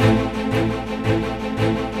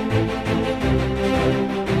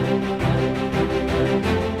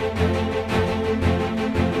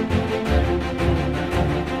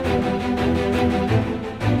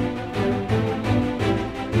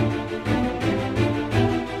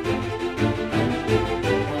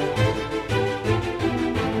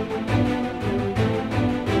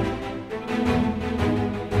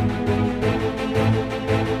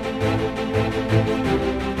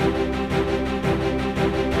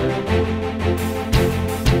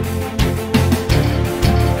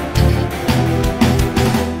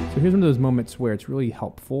 Here's one of those moments where it's really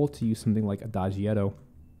helpful to use something like Adagietto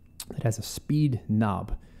that has a speed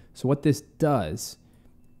knob. So what this does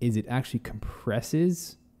is it actually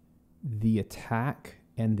compresses the attack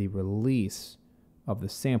and the release of the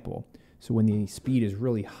sample. So when the speed is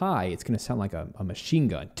really high, it's going to sound like a machine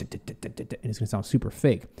gun, and it's going to sound super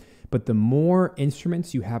fake. But the more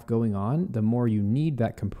instruments you have going on, the more you need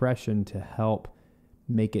that compression to help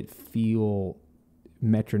make it feel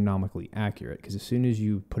metronomically accurate. Because as soon as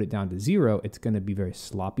you put it down to 0, it's going to be very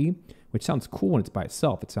sloppy, which sounds cool when it's by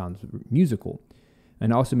itself. It sounds musical.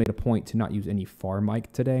 And I also made a point to not use any far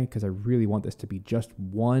mic today because I really want this to be just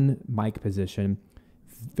one mic position,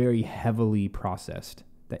 very heavily processed.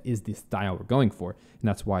 That is the style we're going for. And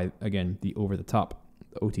that's why, again, the over-the-top,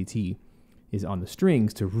 the OTT, is on the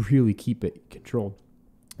strings to really keep it controlled.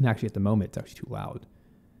 And actually, at the moment, it's actually too loud.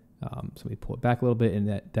 So we pull it back a little bit, and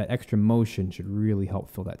that extra motion should really help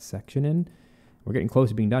fill that section in. We're getting close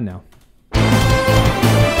to being done now.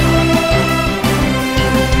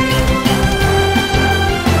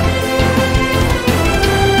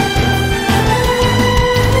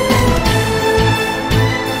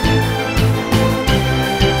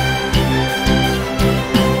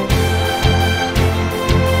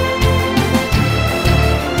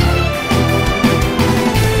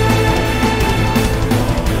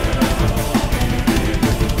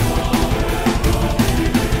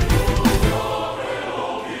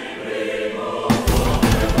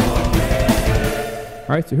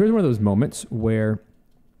 All right, so here's one of those moments where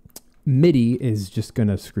MIDI is just going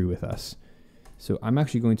to screw with us. So I'm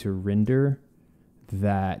actually going to render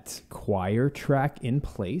that choir track in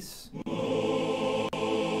place so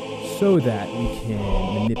that we can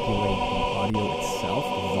manipulate the audio itself,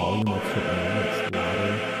 the volume of certain notes,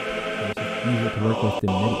 louder. It's just easier to work with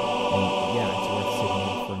than MIDI. And yeah, it's worth sitting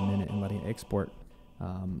in for a minute and letting it export.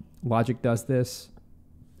 Logic does this.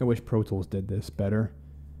 I wish Pro Tools did this better.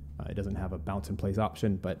 It doesn't have a bounce in place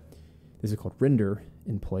option, but this is called render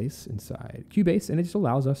in place inside Cubase, and it just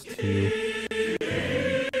allows us to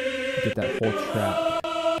get that whole track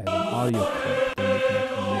as an audio clip. Then we can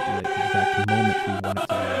actually manipulate the exact moment we want it to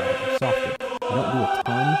be loud or softer. I don't do a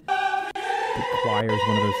ton. The choir is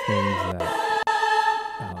one of those things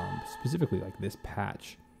that, specifically like this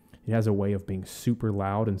patch, it has a way of being super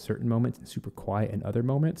loud in certain moments and super quiet in other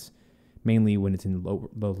moments. Mainly when it's in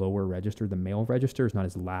the lower register. The male register is not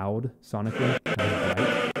as loud sonically, not as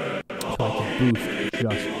bright. So I can boost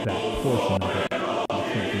just that portion of it. I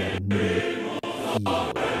can't do that in MIDI easily.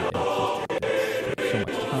 It takes so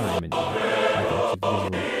much time, and I can actually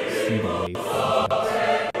visually see the waveform.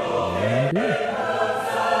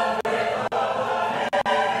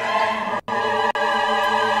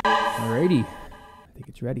 Alrighty, I think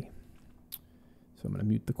it's ready. So I'm going to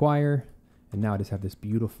mute the choir, and now I just have this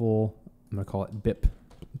beautiful, I'm going to call it BIP,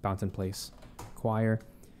 bounce in place choir.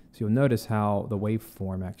 So you'll notice how the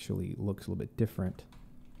waveform actually looks a little bit different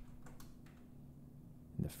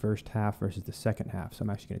in the first half versus the second half. So I'm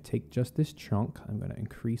actually going to take just this chunk. I'm going to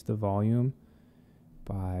increase the volume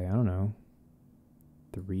by, I don't know,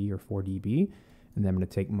 3 or 4 dB. And then I'm going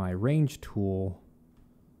to take my range tool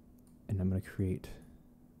and I'm going to create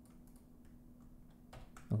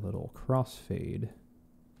a little crossfade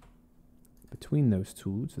between those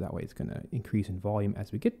two, so that way it's going to increase in volume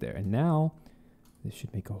as we get there. And now this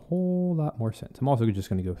should make a whole lot more sense. I'm also just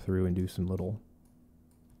going to go through and do some little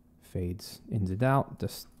fades ins and out,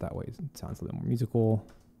 just that way it sounds a little more musical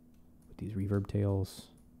with these reverb tails.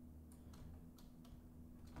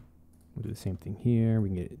 We'll do the same thing here. We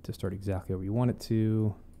can get it to start exactly where we want it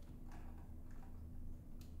to.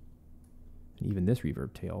 And even this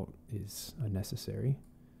reverb tail is unnecessary.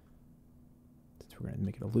 We're going to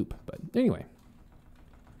make it a loop. But anyway,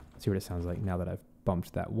 let's see what it sounds like now that I've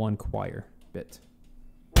bumped that one choir bit.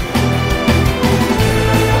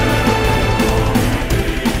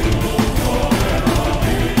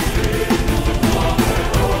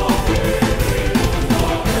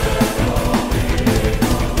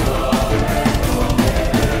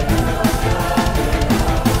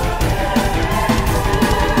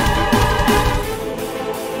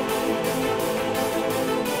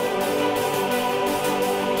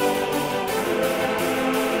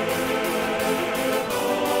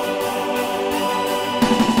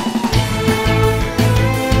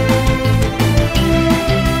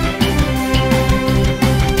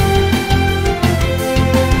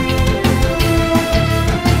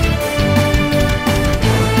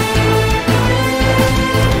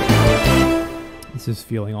 This is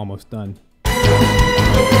feeling almost done.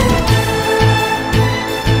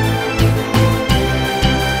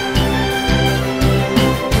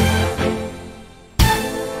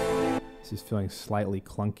 This is feeling slightly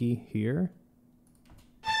clunky here.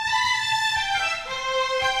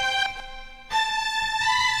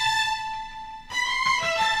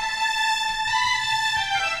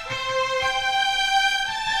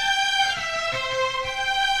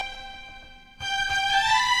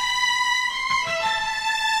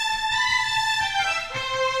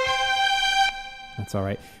 That's all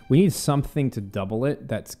right. We need something to double it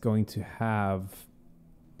that's going to have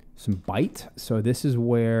some bite. So this is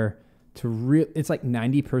where it's like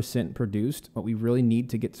 90% produced. What we really need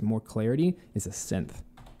to get some more clarity is a synth.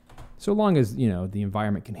 So long as, you know, the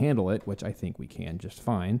environment can handle it, which I think we can just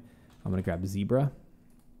fine. I'm going to grab Zebra,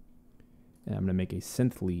 and I'm going to make a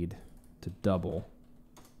synth lead to double.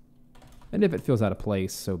 And if it feels out of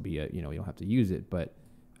place, so be it. You know, you don't have to use it, but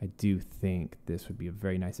I do think this would be a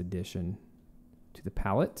very nice addition to the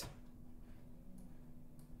palette.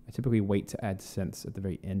 I typically wait to add synths at the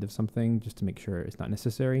very end of something just to make sure it's not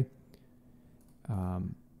necessary.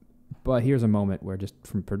 But here's a moment where just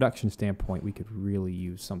from a production standpoint, we could really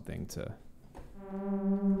use something to...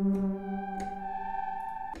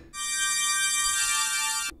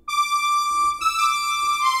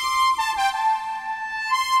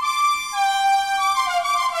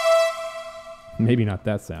 Maybe not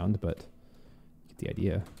that sound, but you get the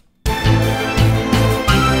idea.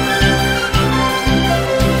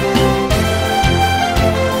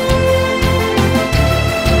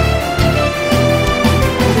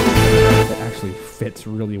 That actually fits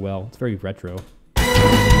really well. It's very retro. I'll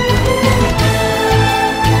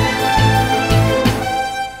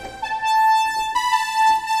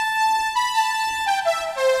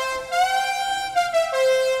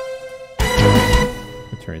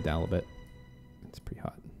turn it down a little bit. It's pretty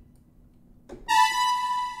hot.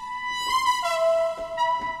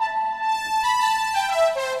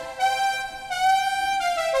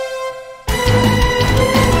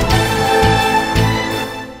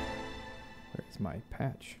 Where's my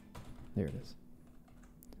patch? There it is.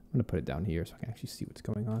 I'm going to put it down here so I can actually see what's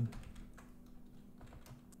going on.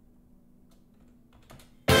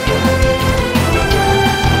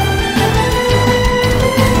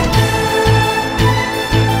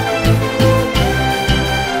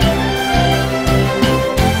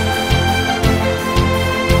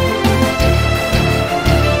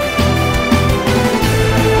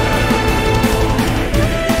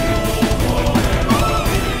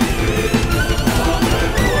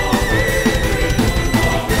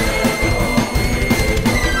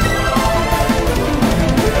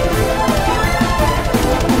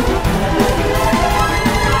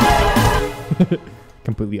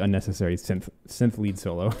 Completely unnecessary synth lead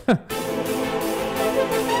solo.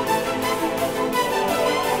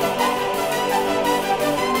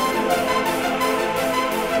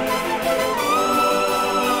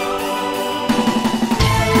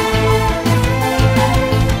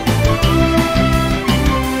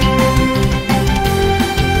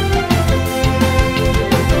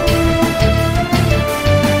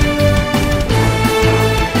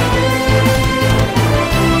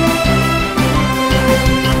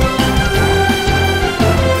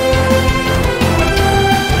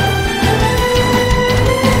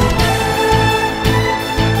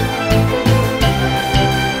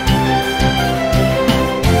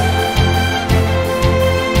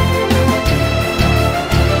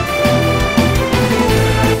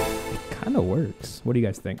 What do you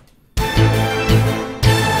guys think?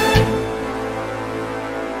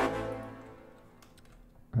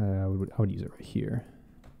 I would use it right here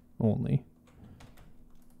only.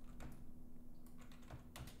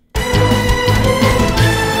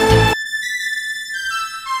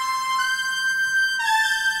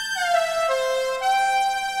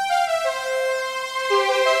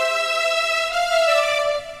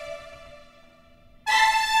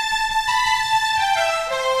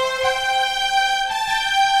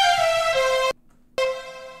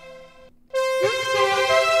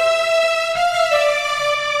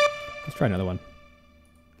 Try another one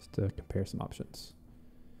just to compare some options.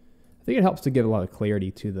 I think it helps to give a lot of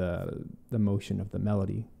clarity to the motion of the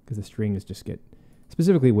melody, because the strings just get,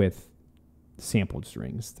 specifically with sampled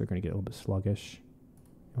strings, they're going to get a little bit sluggish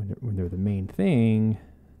when they're the main thing.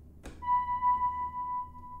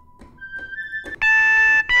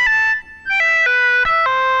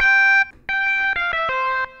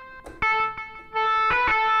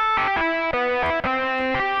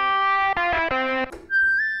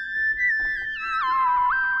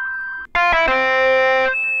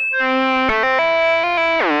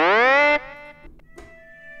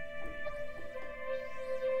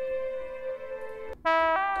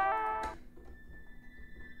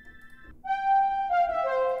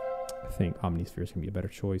 I think Omnisphere is going to be a better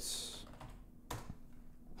choice. I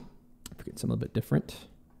forget something a little bit different.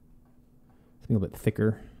 Something a little bit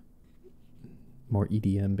thicker, more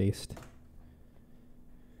EDM based.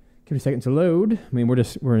 Give it a second to load. I mean,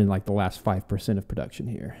 we're in like the last 5% of production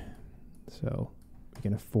here, so we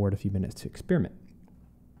can afford a few minutes to experiment.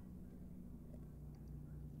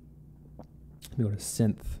 Let me go to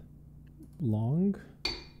synth. long.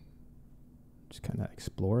 Just kind of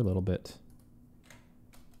explore a little bit.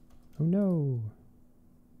 Oh no.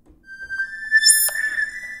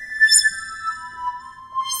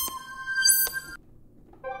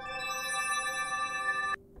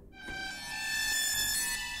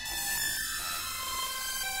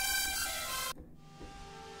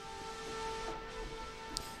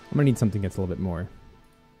 I'm gonna need something that's a little bit more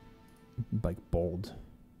like bold.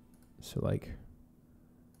 So like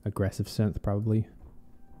aggressive synth probably.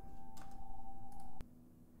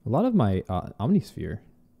 A lot of my Omnisphere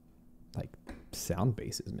like sound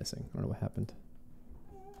bass is missing. I don't know what happened.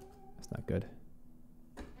 That's not good.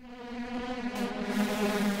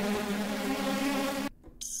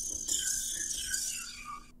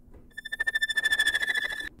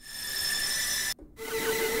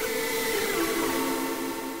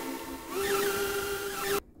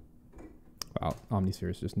 Wow, Omnisphere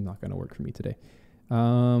is just not going to work for me today.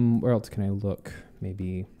 Where else can I look?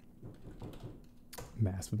 Maybe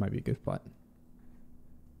Massive might be a good spot.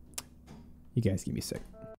 You guys keep me sick.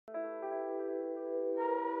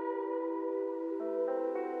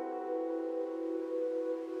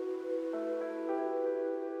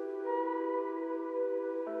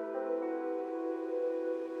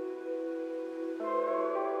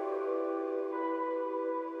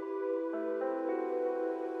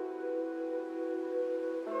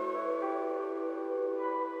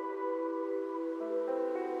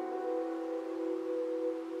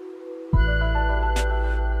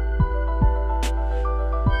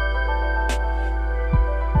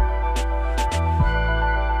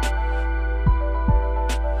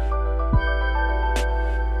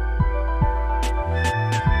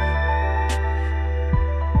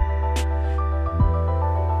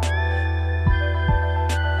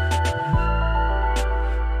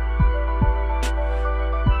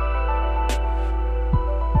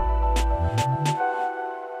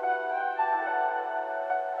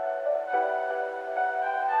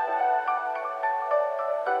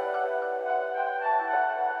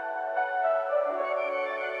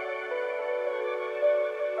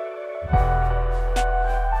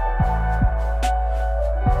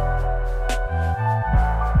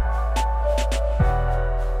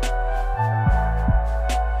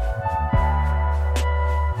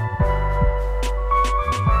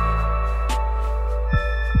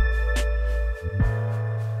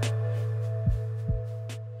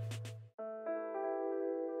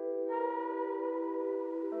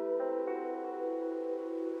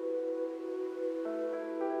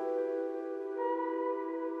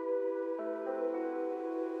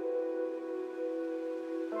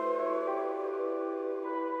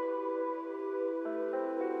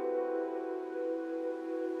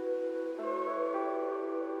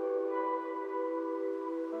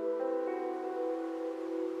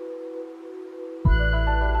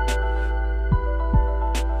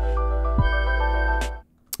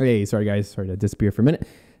 Hey, sorry guys, sorry to disappear for a minute.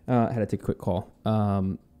 I had to take a quick call.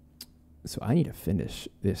 So I need to finish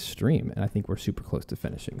this stream, and I think we're super close to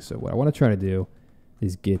finishing. So what I want to try to do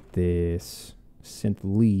is get this synth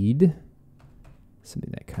lead, something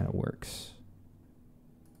that kind of works.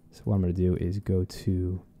 So what I'm going to do is go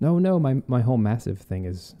to, my whole Massive thing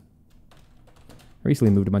is, I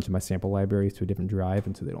recently moved a bunch of my sample libraries to a different drive,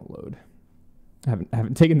 and so they don't load. I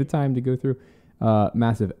haven't taken the time to go through.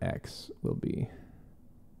 Massive X will be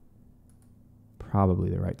probably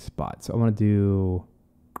the right spot. So I want to do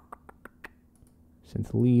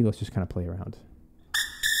synth lead. Let's just kind of play around.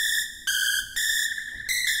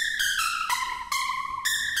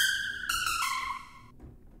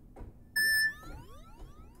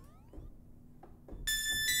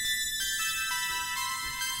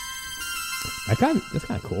 That's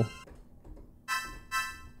kind of cool.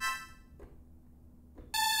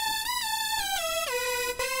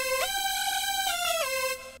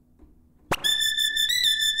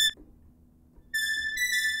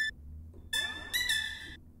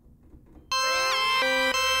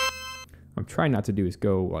 I'm trying not to do is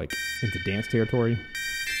go like into dance territory.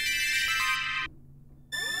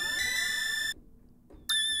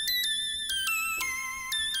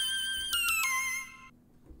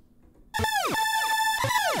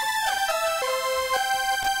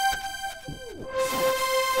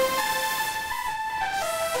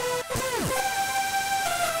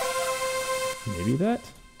 Maybe that.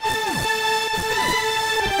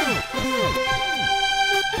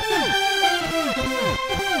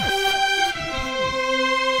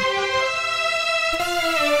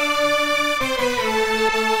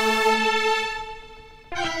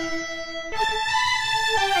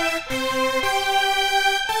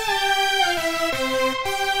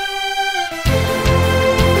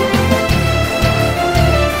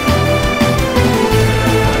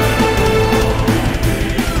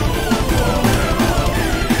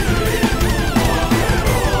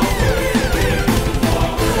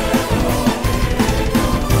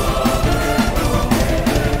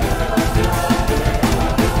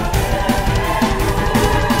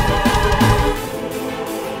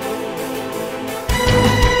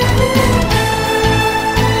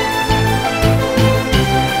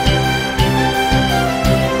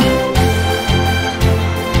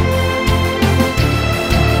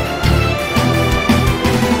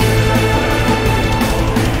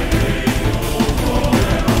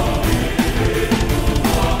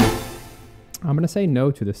 going to say no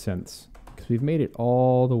to the synths because we've made it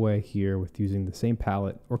all the way here with using the same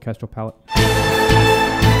palette, orchestral palette. I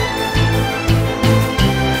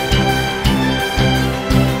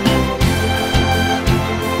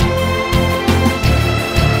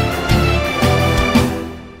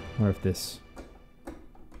wonder if this...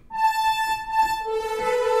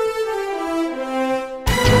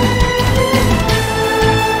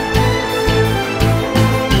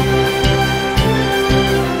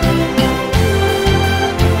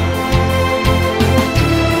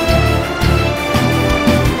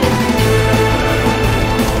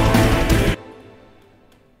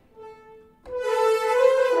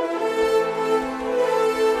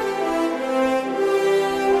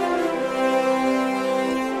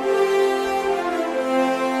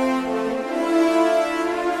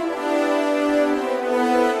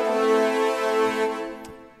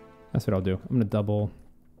 That's what I'll do. I'm going to double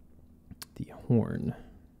the horn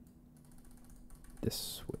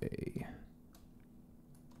this way.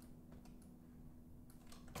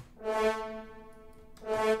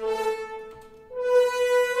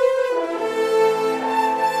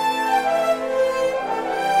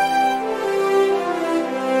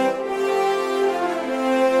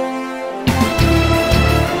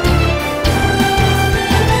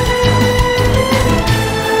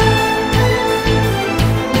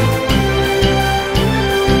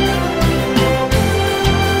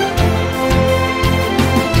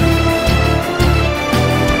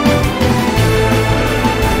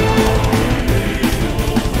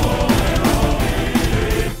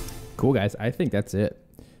 Cool, guys. I think that's it.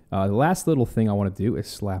 The last little thing I want to do is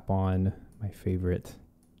slap on my favorite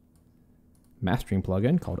mastering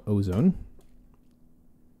plugin called Ozone.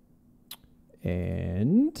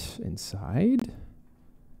 And inside,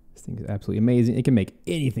 this thing is absolutely amazing. It can make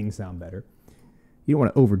anything sound better. You don't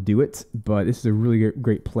want to overdo it, but this is a really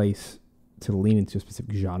great place to lean into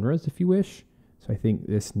specific genres if you wish. So I think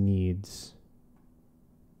this needs,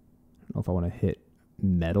 I don't know if I want to hit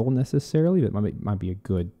metal necessarily, but it might be a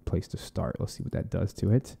good place to start. Let's see what that does to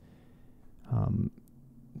it.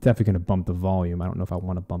 Definitely going to bump the volume. I don't know if I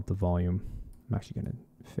want to bump the volume. I'm actually going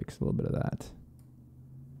to fix a little bit of that.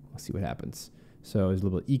 Let's see what happens. So there's a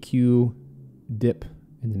little bit of EQ dip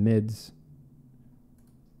in the mids.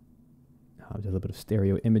 There's a little bit of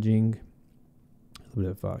stereo imaging, a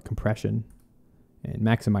little bit of compression, and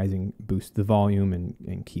maximizing boosts the volume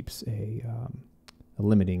and keeps a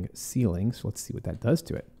limiting ceiling. So let's see what that does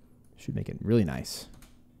to it. Should make it really nice.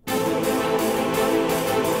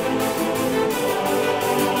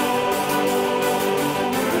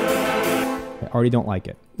 I already don't like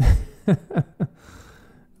it.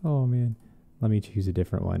 Oh man, let me choose a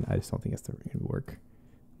different one. I just don't think it's going to work.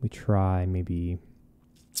 We try maybe,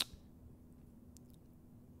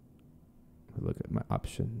 look at my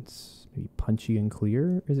options. Maybe punchy and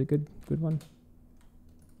clear is a good one.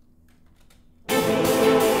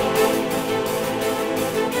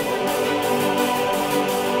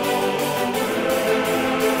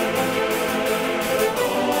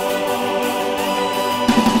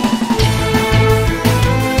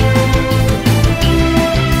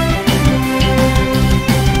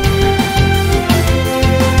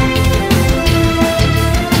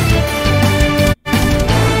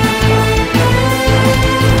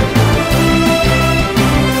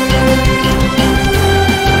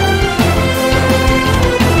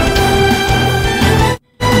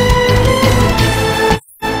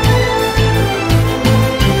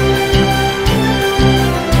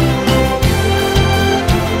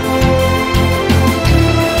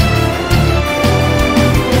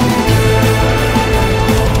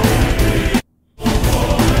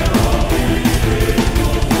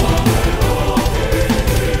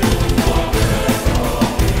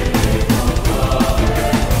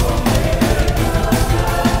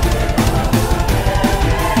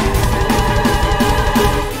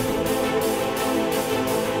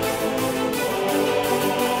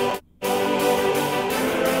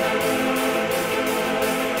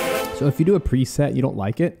 So if you do a preset, you don't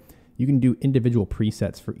like it, you can do individual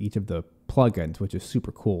presets for each of the plugins, which is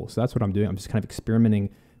super cool. So that's what I'm doing. I'm just kind of experimenting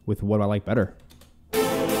with what I like better.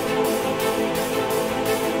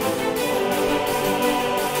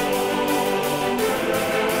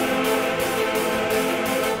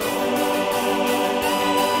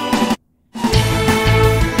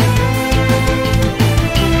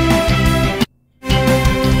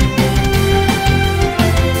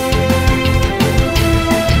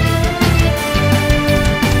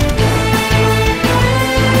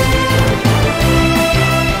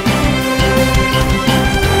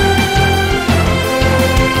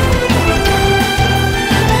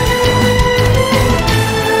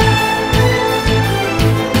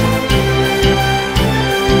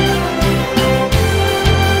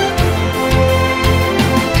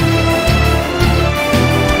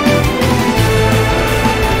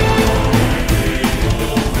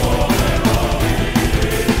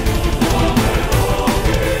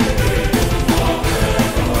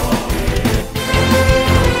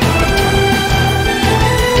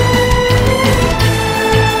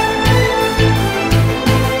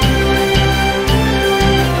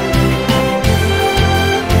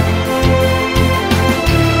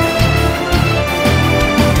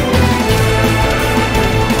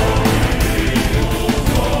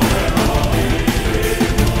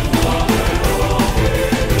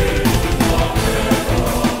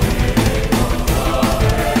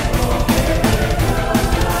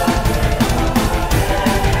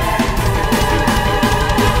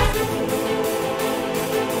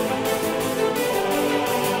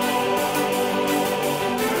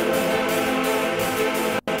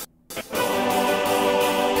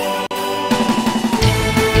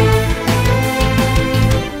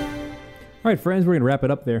 right, friends, we're going to wrap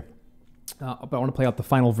it up there. But I want to play out the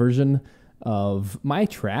final version of my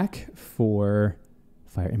track for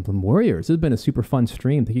Fire Emblem Warriors. This has been a super fun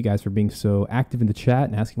stream. Thank you guys for being so active in the chat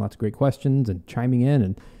and asking lots of great questions and chiming in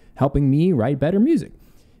and helping me write better music.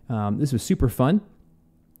 This was super fun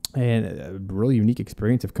and a really unique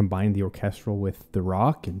experience of combining the orchestral with the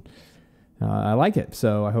rock, and I like it.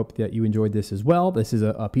 So I hope that you enjoyed this as well. This is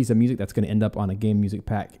a piece of music that's going to end up on a game music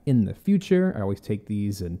pack in the future. I always take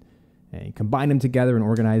these and combine them together and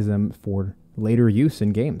organize them for later use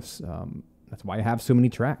in games. That's why I have so many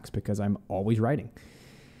tracks, because I'm always writing.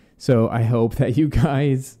 So I hope that you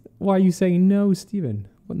guys... Why are you saying no, Steven?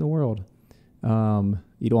 What in the world?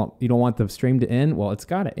 You don't want the stream to end? Well, it's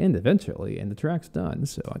got to end eventually, and the track's done,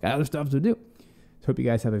 so I got other stuff to do. So hope you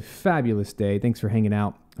guys have a fabulous day. Thanks for hanging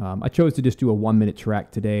out. I chose to just do a 1-minute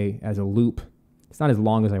track today as a loop. It's not as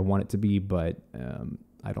long as I want it to be, but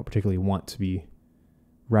I don't particularly want to be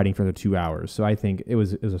writing for the 2 hours. So I think it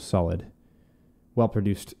was a solid,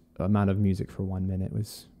 well-produced amount of music for 1 minute. It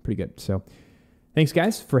was pretty good. So thanks,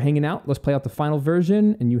 guys, for hanging out. Let's play out the final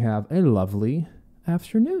version, and you have a lovely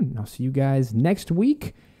afternoon. I'll see you guys next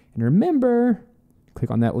week. And remember,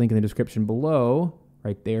 click on that link in the description below.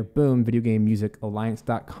 Right there, boom,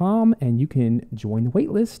 videogamemusicalliance.com, and you can join the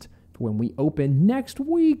waitlist for when we open next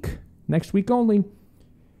week only,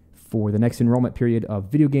 for the next enrollment period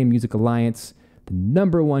of Video Game Music Alliance, the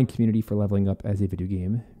 #1 community for leveling up as a video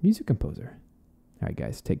game music composer. All right,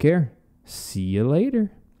 guys, take care. See you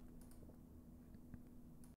later.